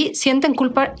 sí, sienten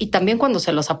culpa y también cuando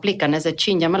se los aplican es de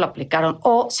chin, ya me lo aplicaron.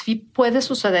 O sí puede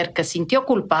suceder que sintió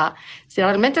culpa, si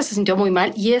realmente se sintió muy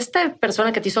mal y esta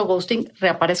persona que te hizo ghosting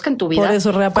reaparezca en tu vida. Por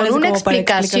eso reaparece con una como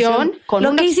explicación. Con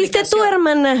lo una que hiciste tú,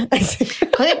 hermana.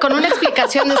 Con una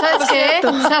explicación de, ¿sabes qué?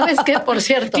 ¿Sabes qué? Por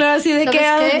cierto. Claro, así de que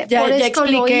ya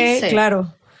expliqué,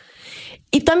 claro.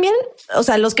 Y también, o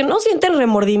sea, los que no sienten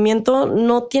remordimiento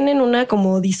no tienen una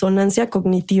como disonancia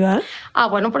cognitiva. Ah,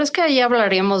 bueno, pero es que ahí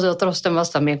hablaríamos de otros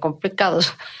temas también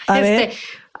complicados. A ver.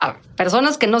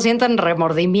 Personas que no sienten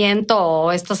remordimiento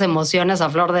o estas emociones a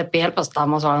flor de piel, pues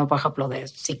estamos hablando, por ejemplo, de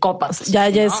psicópatas. Ya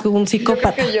es un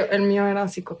psicópata. Yo creo que el mío era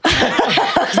psicópata.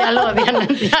 Ya lo habían.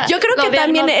 Yo creo que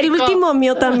también el último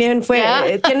mío también fue,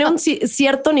 tiene un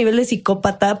cierto nivel de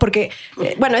psicópata, porque,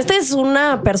 bueno, esta es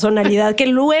una personalidad que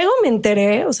luego me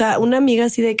enteré, o sea, una amiga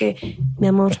así de que, mi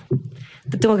amor,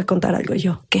 te tengo que contar algo.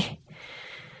 Yo, ¿qué?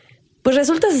 Pues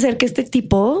resulta ser que este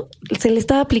tipo se le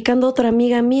estaba aplicando a otra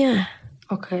amiga mía.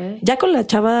 Okay. Ya con la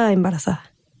chava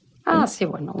embarazada. Ah, sí,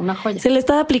 bueno, una joya. Se le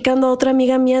estaba aplicando a otra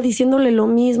amiga mía diciéndole lo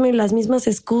mismo y las mismas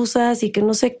excusas y que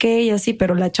no sé qué y así,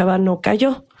 pero la chava no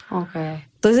cayó. Okay.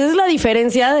 Entonces es la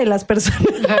diferencia de las personas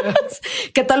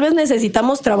que tal vez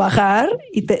necesitamos trabajar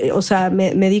y o sea,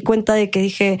 me di cuenta de que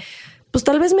dije, pues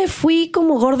tal vez me fui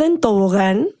como gorda en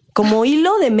tobogán, como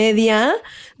hilo de media,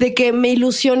 de que me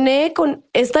ilusioné con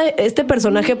este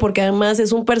personaje porque además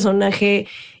es un personaje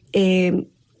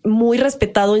muy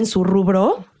respetado en su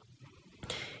rubro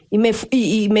y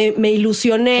me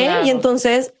ilusioné. Claro. Y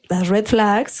entonces las red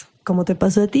flags, como te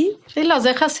pasó a ti, sí, las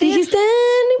dejas ir. Dijiste,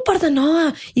 no importa,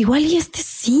 no, igual y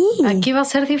sí. Aquí va a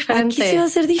ser diferente. Aquí sí va a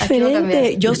ser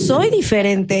diferente. Yo soy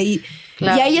diferente.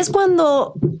 Claro. Y ahí es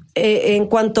cuando, en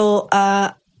cuanto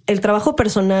a el trabajo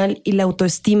personal y la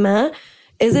autoestima,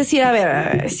 es decir, a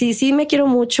ver, sí me quiero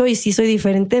mucho y sí soy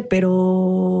diferente,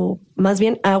 pero más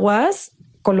bien aguas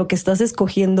con lo que estás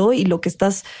escogiendo y lo que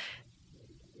estás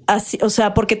así, o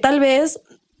sea, porque tal vez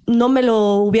no me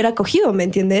lo hubiera cogido, ¿me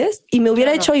entiendes? Y me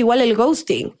hubiera hecho igual el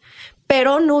ghosting,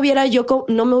 pero no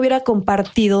me hubiera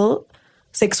compartido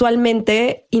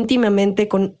sexualmente, íntimamente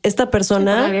con esta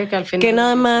persona que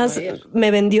nada más me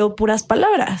vendió puras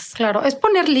palabras. Claro, es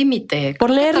poner límite.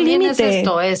 Poner límite. Es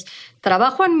esto, es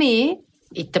trabajo en mí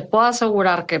y te puedo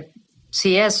asegurar que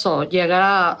si eso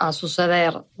llegara a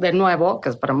suceder de nuevo, que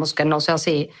esperemos que no sea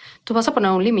así, tú vas a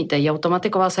poner un límite y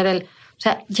automático va a ser o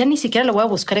sea, ya ni siquiera le voy a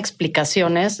buscar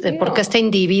explicaciones de por qué este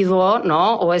individuo,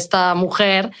 ¿no? O esta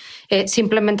mujer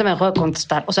simplemente me dejó de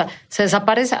contestar. O sea, se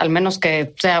desaparece, al menos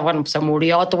que sea, bueno, se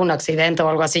murió, tuvo un accidente o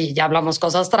algo así. Ya hablamos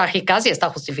cosas trágicas y está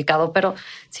justificado. Pero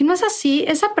si no es así,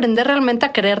 es aprender realmente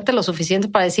a quererte lo suficiente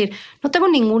para decir, no tengo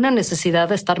ninguna necesidad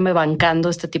de estarme bancando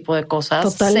este tipo de cosas.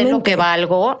 Totalmente. Sé lo que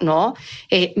valgo, ¿no?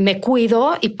 Me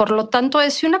cuido y por lo tanto,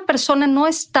 si una persona no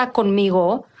está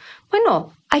conmigo,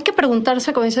 bueno, hay que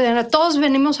preguntarse, como dice Diana, todos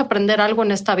venimos a aprender algo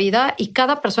en esta vida y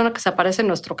cada persona que se aparece en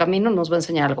nuestro camino nos va a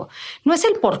enseñar algo. No es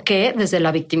el por qué desde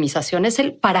la victimización, es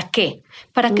el para qué.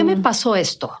 ¿Para qué me pasó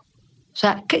esto? O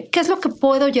sea, ¿qué es lo que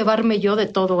puedo llevarme yo de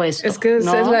todo esto? Es que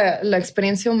 ¿no? esa es la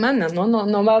experiencia humana, ¿no?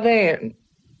 No va de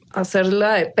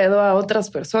hacerla de pedo a otras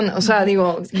personas. O sea,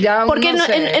 digo, ya porque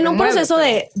en un proceso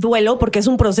de duelo, porque es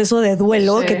un proceso de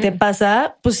duelo que te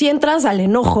pasa, pues si entras al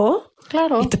enojo.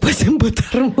 Claro. Y te puedes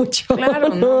emputar mucho. Claro,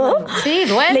 ¿no? Sí,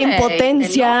 duele. La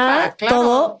impotencia, enoja, claro.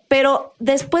 todo. Pero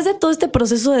después de todo este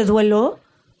proceso de duelo,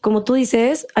 como tú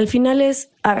dices, al final es,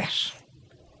 a ver,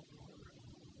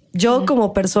 yo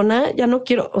como persona ya no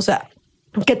quiero, o sea,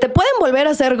 que te pueden volver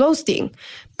a hacer ghosting,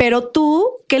 pero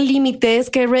tú, qué límites,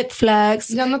 qué red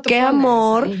flags, qué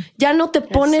amor, ya no te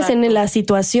pones en la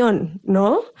situación,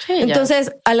 ¿no? Sí,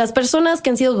 entonces, a las personas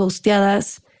que han sido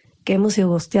ghosteadas, que hemos sido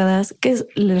ghosteadas, que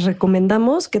les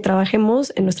recomendamos que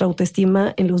trabajemos en nuestra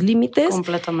autoestima, en los límites.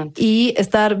 Completamente. Y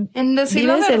estar en decir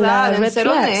la verdad, en ser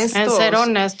honestos. En ser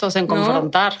honestos, en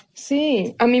confrontar.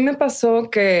 Sí, a mí me pasó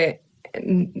que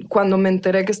cuando me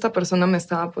enteré que esta persona me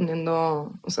estaba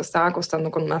poniendo, o sea, estaba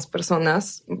acostando con más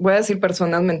personas, voy a decir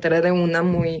personas, me enteré de una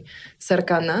muy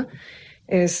cercana.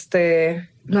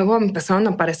 Luego empezaron a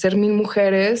aparecer 1000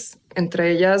 mujeres,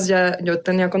 entre ellas ya yo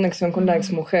tenía conexión con la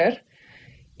exmujer.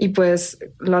 Y pues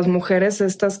las mujeres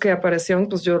estas que aparecieron,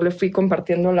 pues yo le fui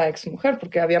compartiendo a la exmujer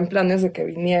porque habían planes de que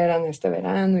vinieran este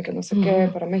verano y que no sé qué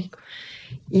para México.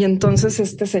 Y entonces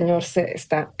este señor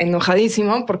está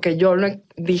enojadísimo porque yo le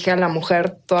dije a la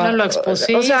mujer toda... Claro, lo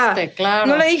expusiste, o sea, claro.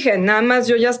 No le dije, nada más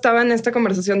yo ya estaba en esta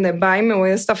conversación de bye, me voy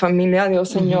de esta familia, adiós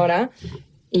señora.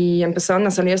 Y empezaron a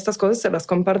salir estas cosas, se las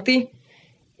compartí.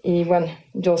 Y bueno,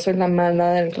 yo soy la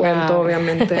mala del cuento,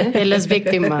 obviamente. Él es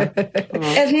víctima.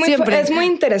 Es muy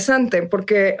interesante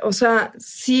porque, o sea,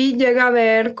 sí llega a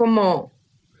ver como...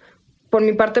 Por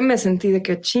mi parte me sentí de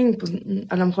que, pues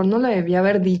a lo mejor no le debía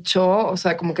haber dicho, o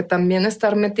sea, como que también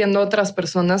estar metiendo a otras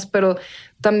personas, pero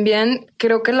también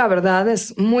creo que la verdad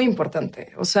es muy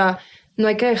importante. O sea, no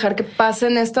hay que dejar que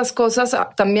pasen estas cosas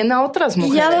también a otras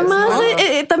mujeres. Y además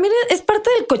 ¿no? también es parte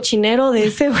del cochinero de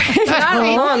ese güey.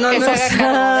 Claro, no.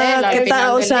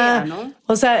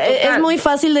 O sea, es muy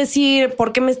fácil decir,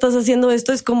 ¿por qué me estás haciendo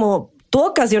esto? Es como... Tú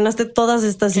ocasionaste todas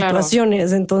estas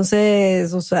situaciones,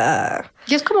 entonces, o sea...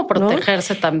 Y es como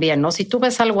protegerse también, ¿no? Si tú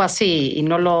ves algo así y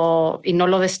no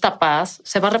lo destapas,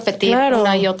 se va a repetir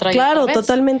una y otra vez. Claro,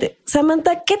 totalmente.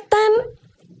 Samantha, ¿qué tan...?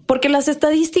 Porque las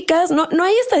estadísticas, no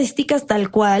hay estadísticas tal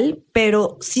cual,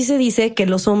 pero sí se dice que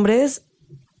los hombres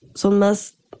son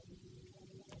más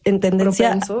en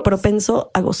tendencia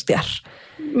propenso a ghostear.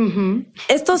 Uh-huh.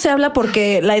 Esto se habla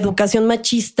porque la educación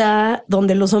machista,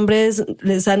 donde los hombres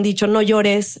les han dicho no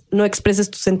llores, no expreses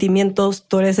tus sentimientos,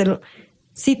 tú eres el...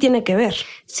 Sí tiene que ver.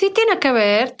 Sí tiene que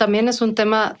ver. También es un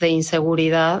tema de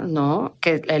inseguridad, ¿no?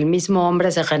 Que el mismo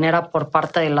hombre se genera por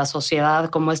parte de la sociedad,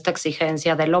 como esta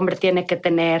exigencia del hombre tiene que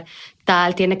tener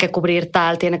tal, tiene que cubrir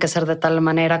tal, tiene que ser de tal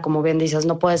manera, como bien dices,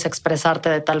 no puedes expresarte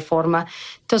de tal forma.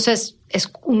 Entonces, es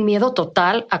un miedo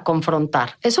total a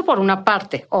confrontar. Eso por una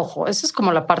parte, ojo, esa es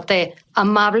como la parte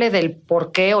amable del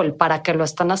por qué o el para qué lo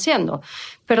están haciendo.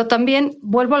 Pero también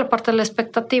vuelvo a la parte de la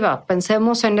expectativa.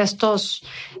 Pensemos en estos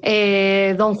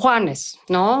Don Juanes,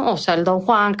 ¿no? O sea, el Don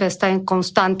Juan que está en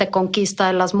constante conquista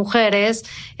de las mujeres,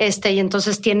 y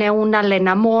entonces tiene una, le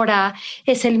enamora,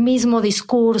 es el mismo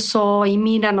discurso y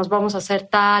mira, nos vamos vamos a hacer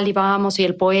tal y vamos y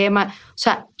el poema. O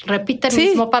sea, repite el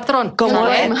mismo patrón.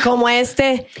 Como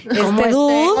este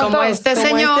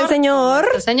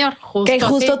señor, justo que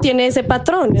justo tiene ese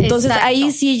patrón. Entonces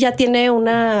ahí sí ya tiene un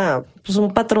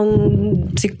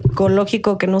patrón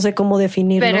psicológico que no sé cómo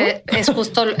definirlo. Pero es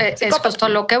justo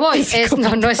lo que voy.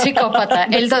 No es psicópata.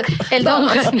 El don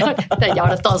Juan, y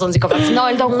ahora todos son psicópatas. No,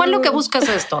 el don Juan lo que busca es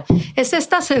esto. Es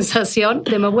esta sensación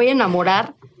de me voy a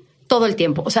enamorar todo el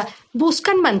tiempo. O sea,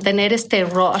 buscan mantener este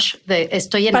rush de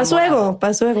estoy enamorado.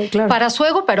 Para su ego, claro. Para su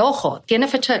ego, pero ojo, tiene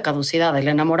fecha de caducidad. El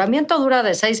enamoramiento dura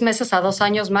de 6 meses a 2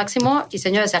 años máximo y,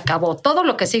 señores, se acabó. Todo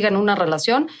lo que sigue en una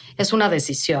relación es una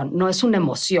decisión, no es una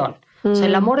emoción. O sea,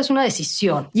 el amor es una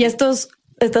decisión. Y estas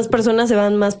personas se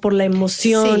van más por la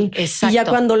emoción. Sí, exacto. Y ya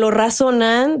cuando lo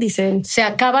razonan, dicen... Se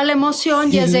acaba la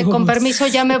emoción y es de, con permiso,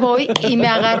 ya me voy y me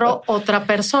agarro otra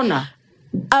persona.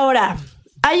 Ahora,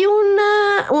 hay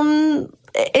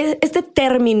este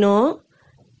término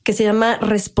que se llama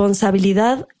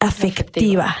responsabilidad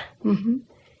afectiva. Uh-huh.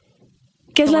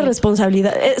 ¿Qué es la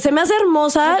responsabilidad? Se me hace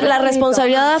hermosa la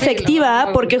responsabilidad afectiva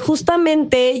porque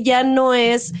justamente ya no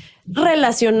es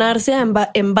relacionarse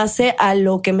en base a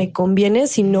lo que me conviene,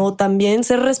 sino también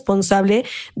ser responsable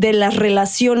de las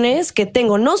relaciones que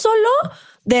tengo. No solo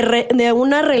de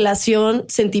una relación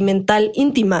sentimental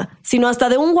íntima, sino hasta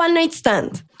de un one night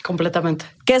stand. Completamente.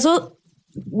 Que eso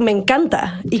me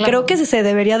encanta. Y creo que se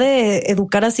debería de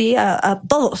educar así a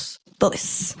todos.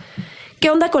 ¿Qué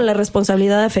onda con la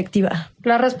responsabilidad afectiva?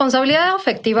 La responsabilidad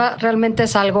afectiva realmente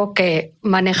es algo que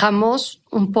manejamos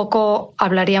un poco,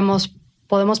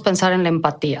 podemos pensar en la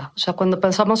empatía. O sea, cuando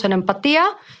pensamos en empatía,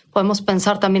 podemos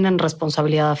pensar también en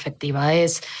responsabilidad afectiva.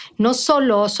 Es no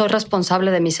solo soy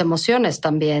responsable de mis emociones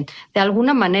también. De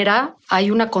alguna manera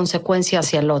hay una consecuencia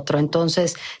hacia el otro.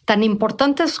 Entonces, tan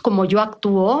importante es cómo yo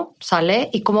actúo, ¿sale?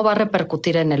 Y cómo va a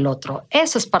repercutir en el otro.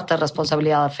 Esa es parte de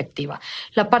responsabilidad afectiva.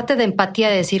 La parte de empatía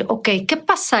de decir, ok, ¿qué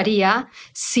pasaría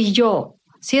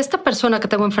si esta persona que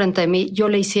tengo enfrente de mí, yo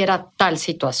le hiciera tal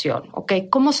situación, ¿ok?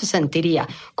 ¿Cómo se sentiría?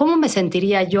 ¿Cómo me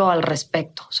sentiría yo al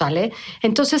respecto? ¿Sale?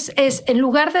 Entonces en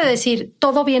lugar de decir,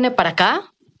 todo viene para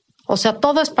acá, o sea,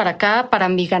 todo es para acá, para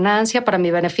mi ganancia, para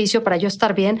mi beneficio, para yo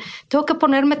estar bien, tengo que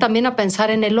ponerme también a pensar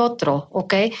en el otro,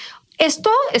 ¿ok? Esto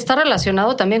está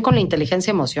relacionado también con la inteligencia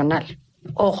emocional.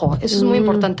 Ojo, eso es muy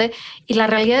importante. Y la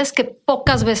realidad es que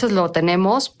pocas veces lo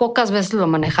tenemos, pocas veces lo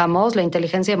manejamos, la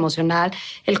inteligencia emocional,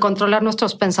 el controlar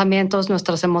nuestros pensamientos,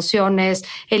 nuestras emociones,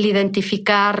 el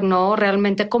identificar, ¿no?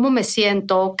 Realmente cómo me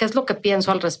siento, qué es lo que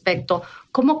pienso al respecto,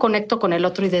 cómo conecto con el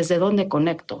otro y desde dónde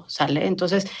conecto, ¿sale?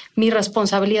 Entonces, mi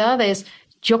responsabilidad es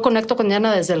yo conecto con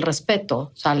Diana desde el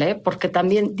respeto, ¿sale? Porque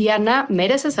también Diana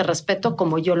merece ese respeto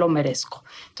como yo lo merezco.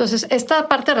 Entonces, esta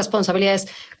parte de responsabilidad es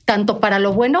tanto para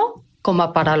lo bueno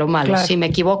como para lo malo. Claro. Si me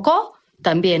equivoco,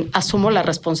 también asumo la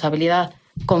responsabilidad,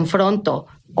 confronto,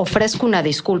 ofrezco una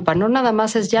disculpa. No nada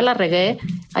más es ya la regué,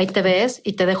 ahí te ves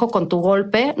y te dejo con tu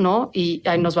golpe, ¿no? Y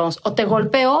ahí nos vamos. O te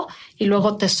golpeo y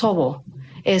luego te sobo.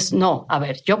 No, a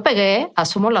ver, yo pegué,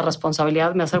 asumo la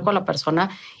responsabilidad, me acerco a la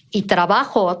persona y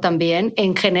trabajo también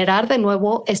en generar de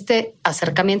nuevo este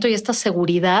acercamiento y esta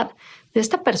seguridad de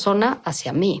esta persona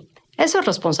hacia mí. Eso es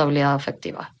responsabilidad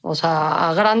afectiva. O sea,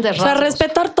 a grandes rasgos. O sea,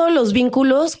 respetar todos los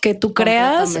vínculos que tú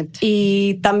creas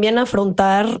y también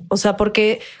afrontar, o sea,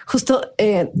 porque justo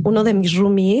uno de mis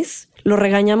roomies lo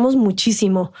regañamos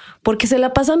muchísimo porque se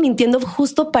la pasa mintiendo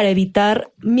justo para evitar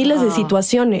miles de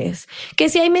situaciones. Que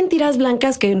si hay mentiras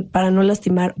blancas que para no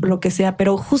lastimar lo que sea,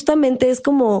 pero justamente es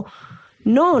como,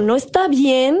 no está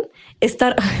bien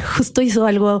estar, justo hizo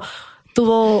algo,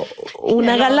 tuvo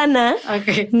una galana,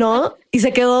 ¿no? Y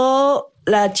se quedó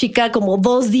la chica como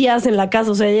 2 días en la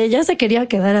casa. O sea, ella ya se quería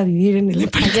quedar a vivir en el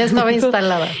departamento. Ya estaba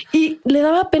instalada. Y le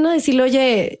daba pena decirle,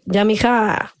 oye, ya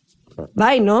mija,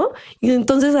 bye, ¿no? Y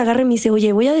entonces agarra y me dice,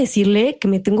 oye, voy a decirle que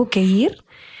me tengo que ir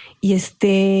y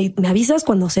me avisas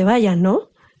cuando se vaya, ¿no?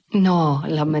 No,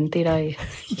 la mentira ahí.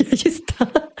 Y ahí está.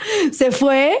 Se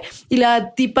fue y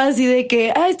la tipa así de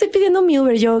que, estoy pidiendo mi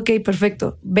Uber. Yo, ok,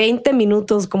 perfecto. 20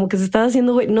 minutos, como que se estaba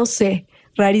haciendo, güey, no sé,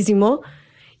 rarísimo.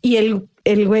 Y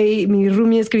el güey, mi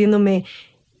roomie escribiéndome,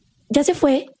 ¿ya se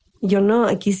fue? Y yo, no,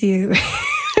 aquí sí.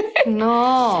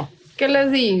 No. Que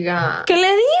les diga. Que le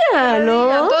diga, ¿no?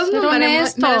 Diga. Todos nos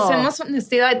merecemos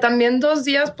honestidad. Y también 2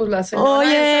 días, pues la señora.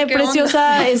 Oye,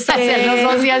 preciosa. En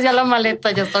los 2 días ya la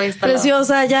maleta ya está instalada.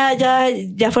 Preciosa,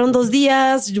 ya fueron 2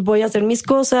 días. Yo voy a hacer mis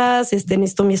cosas.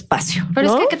 Necesito mi espacio. Pero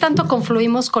 ¿no? Es que ¿qué tanto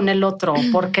confluimos con el otro?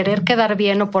 Por querer quedar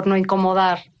bien o por no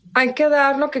incomodar. Hay que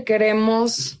dar lo que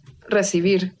queremos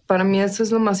recibir. Para mí eso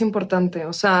es lo más importante.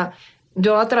 O sea,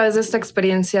 yo a través de esta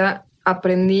experiencia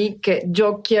aprendí que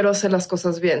yo quiero hacer las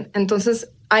cosas bien. Entonces,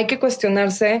 hay que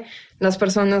cuestionarse las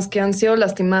personas que han sido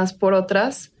lastimadas por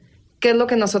otras, qué es lo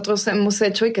que nosotros hemos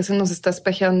hecho y qué se nos está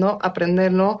espejeando,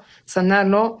 aprenderlo,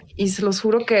 sanarlo, y se los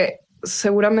juro que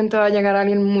seguramente va a llegar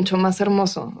alguien mucho más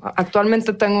hermoso.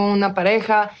 Actualmente tengo una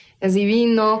pareja, es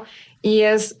divino y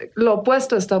es lo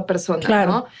opuesto a esta persona,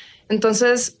 claro, ¿no?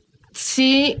 Entonces,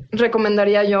 sí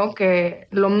recomendaría yo que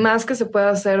lo más que se pueda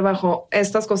hacer bajo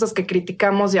estas cosas que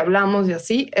criticamos y hablamos y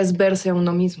así es verse a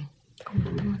uno mismo.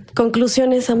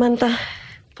 Conclusiones, Samantha.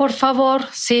 Por favor,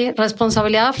 sí,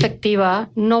 responsabilidad afectiva.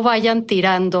 No vayan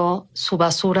tirando su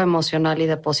basura emocional y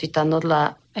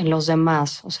depositándola en los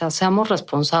demás. O sea, seamos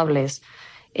responsables,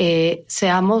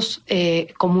 seamos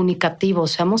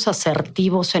comunicativos, seamos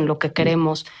asertivos en lo que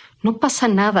queremos. No pasa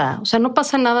nada. O sea, no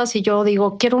pasa nada si yo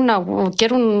digo, quiero un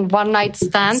one night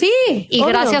stand. Sí, y obvio.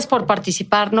 gracias por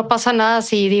participar. No pasa nada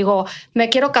si digo, me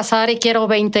quiero casar y quiero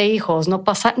 20 hijos. No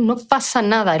pasa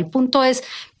nada. El punto es,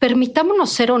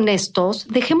 permitámonos ser honestos,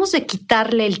 dejemos de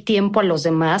quitarle el tiempo a los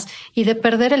demás y de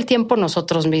perder el tiempo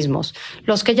nosotros mismos.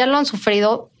 Los que ya lo han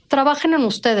sufrido, trabajen en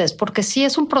ustedes, porque si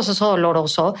es un proceso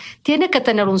doloroso, tiene que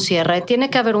tener un cierre, tiene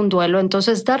que haber un duelo.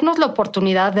 Entonces, darnos la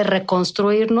oportunidad de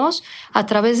reconstruirnos a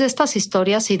través de estas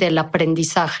historias y del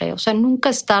aprendizaje. O sea, nunca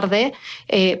es tarde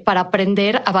para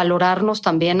aprender a valorarnos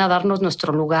también, a darnos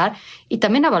nuestro lugar y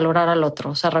también a valorar al otro.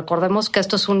 O sea, recordemos que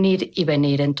esto es un ir y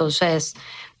venir. Entonces,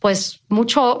 pues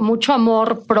mucho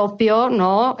amor propio,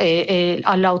 ¿no?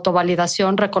 A la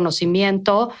autovalidación,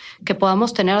 reconocimiento que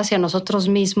podamos tener hacia nosotros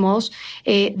mismos,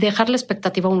 dejar la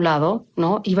expectativa a un lado,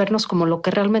 ¿no? Y vernos como lo que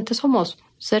realmente somos,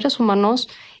 seres humanos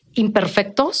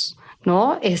imperfectos,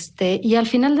 ¿no? Y al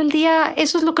final del día,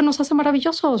 eso es lo que nos hace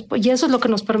maravillosos y eso es lo que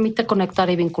nos permite conectar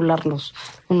y vincularnos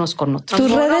unos con otros.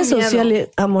 Tus redes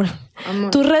sociales, amor.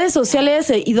 Tus redes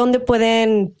sociales y dónde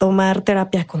pueden tomar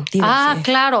terapia contigo. Sí.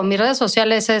 Claro, mis redes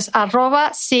sociales es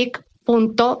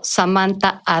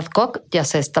 @sic.samanthaadcock. Ya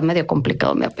sé, está medio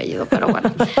complicado mi apellido, pero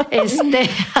bueno.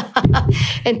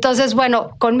 Entonces,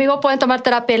 bueno, conmigo pueden tomar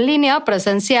terapia en línea,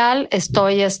 presencial.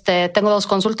 Tengo 2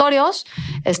 consultorios.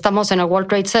 Estamos en el World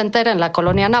Trade Center en la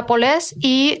colonia Nápoles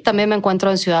y también me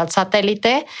encuentro en Ciudad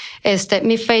Satélite.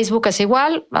 Mi Facebook es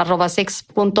igual,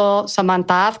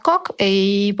 @sic.samanthaadcock.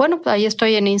 Y bueno, ahí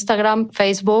estoy en Instagram,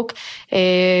 Facebook,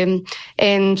 en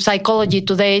Psychology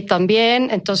Today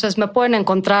también. Entonces me pueden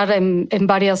encontrar en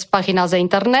varias páginas de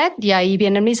internet y ahí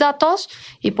vienen mis datos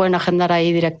y pueden agendar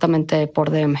ahí directamente por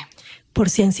DM. Por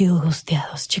si han sido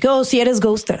ghosteados, chicos. Si eres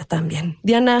ghoster también.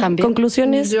 Diana, ¿también?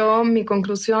 ¿Conclusiones? Mi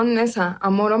conclusión es esa,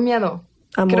 amor o miedo.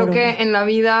 Amor Creo o que miedo. en la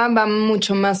vida va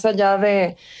mucho más allá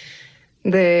de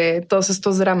todos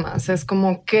estos dramas. Es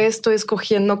como qué estoy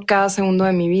escogiendo cada segundo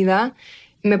de mi vida.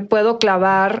 Me puedo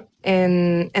clavar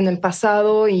en el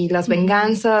pasado y las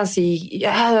venganzas y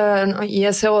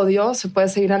ese odio se puede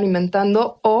seguir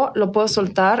alimentando, o lo puedo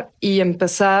soltar y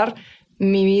empezar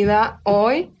mi vida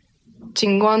hoy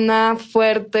chingona,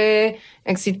 fuerte,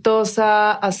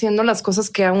 exitosa, haciendo las cosas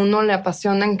que a uno le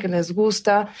apasionan, que les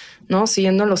gusta, ¿no?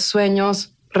 Siguiendo los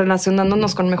sueños,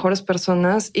 relacionándonos con mejores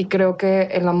personas, y creo que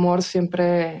el amor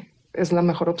siempre es la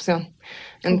mejor opción.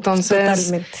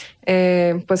 Entonces,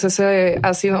 pues ese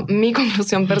ha sido mi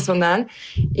conclusión personal.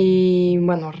 Y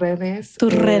bueno, redes.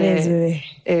 Tus redes, bebé.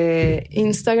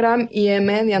 Instagram,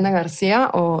 Diana García,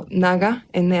 o Naga,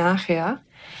 Naga.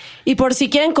 Y por si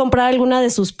quieren comprar alguna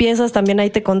de sus piezas, también ahí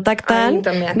te contactan. Ahí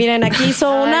también. Miren, aquí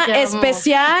hizo una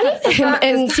especial.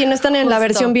 Si no están en la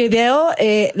versión video,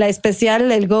 la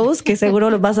especial, el Ghost, que seguro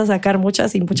lo vas a sacar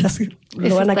muchas y muchas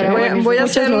lo van a querer. Voy a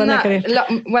Muchas hacer lo van a una. querer.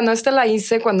 La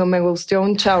hice cuando me gusteó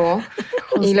un chavo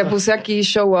y le puse aquí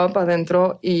show up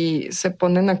adentro y se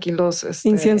ponen aquí los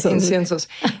inciensos.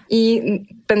 Y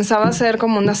pensaba hacer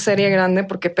como una serie grande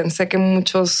porque pensé que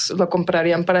muchos lo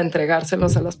comprarían para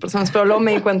entregárselos a las personas, pero luego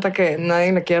me di cuenta que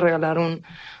nadie le quiere regalar un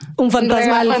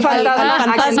fantasmal. Un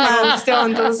fantasma.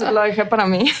 Entonces lo dejé para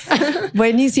mí.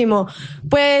 Buenísimo.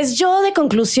 Pues yo, de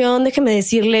conclusión, déjenme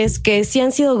decirles que si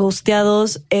han sido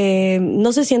ghosteados,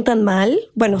 no se sientan mal.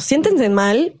 Bueno, siéntense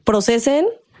mal, procesen,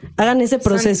 hagan ese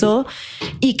proceso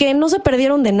y que no se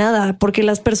perdieron de nada, porque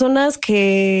las personas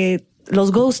que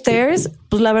los ghosters,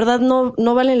 pues la verdad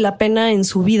no valen la pena en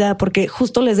su vida, porque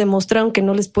justo les demostraron que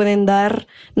no les pueden dar,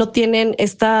 no tienen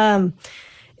esta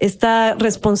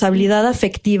responsabilidad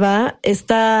afectiva,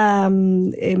 esta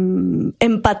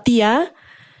empatía,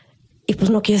 y pues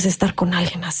no quieres estar con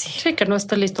alguien así. Sí, que no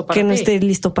esté listo para ti. Que no esté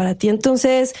listo para ti.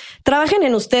 Entonces, trabajen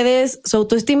en ustedes, su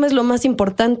autoestima es lo más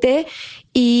importante,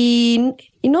 y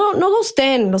no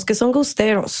gusten los que son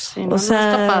gusteros. Sí, no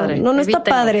está padre. No está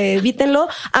padre, evítenlo,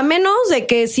 a menos de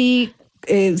que sí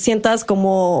sientas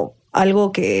como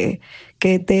algo que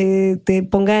te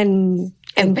ponga en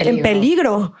en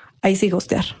peligro. Ahí sí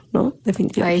ghostear, ¿no?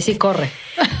 Definitivamente. Ahí sí corre.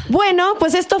 Bueno,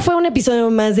 pues esto fue un episodio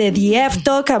más de The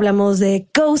F-Talk. Hablamos de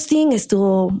ghosting.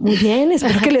 Estuvo muy bien.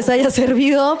 Espero que les haya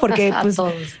servido porque pues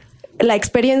la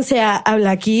experiencia habla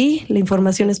aquí. La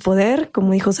información es poder,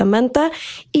 como dijo Samantha.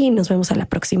 Y nos vemos a la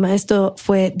próxima. Esto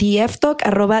fue The F-Talk,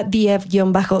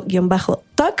 @DF_talk.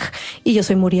 Y yo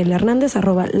soy Muriel Hernández,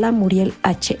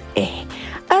 @LaMurielHE.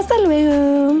 Hasta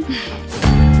luego.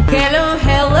 Hello,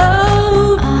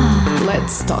 hello.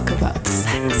 Let's talk about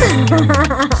sex.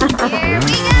 Here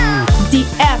we go. The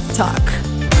F-Talk.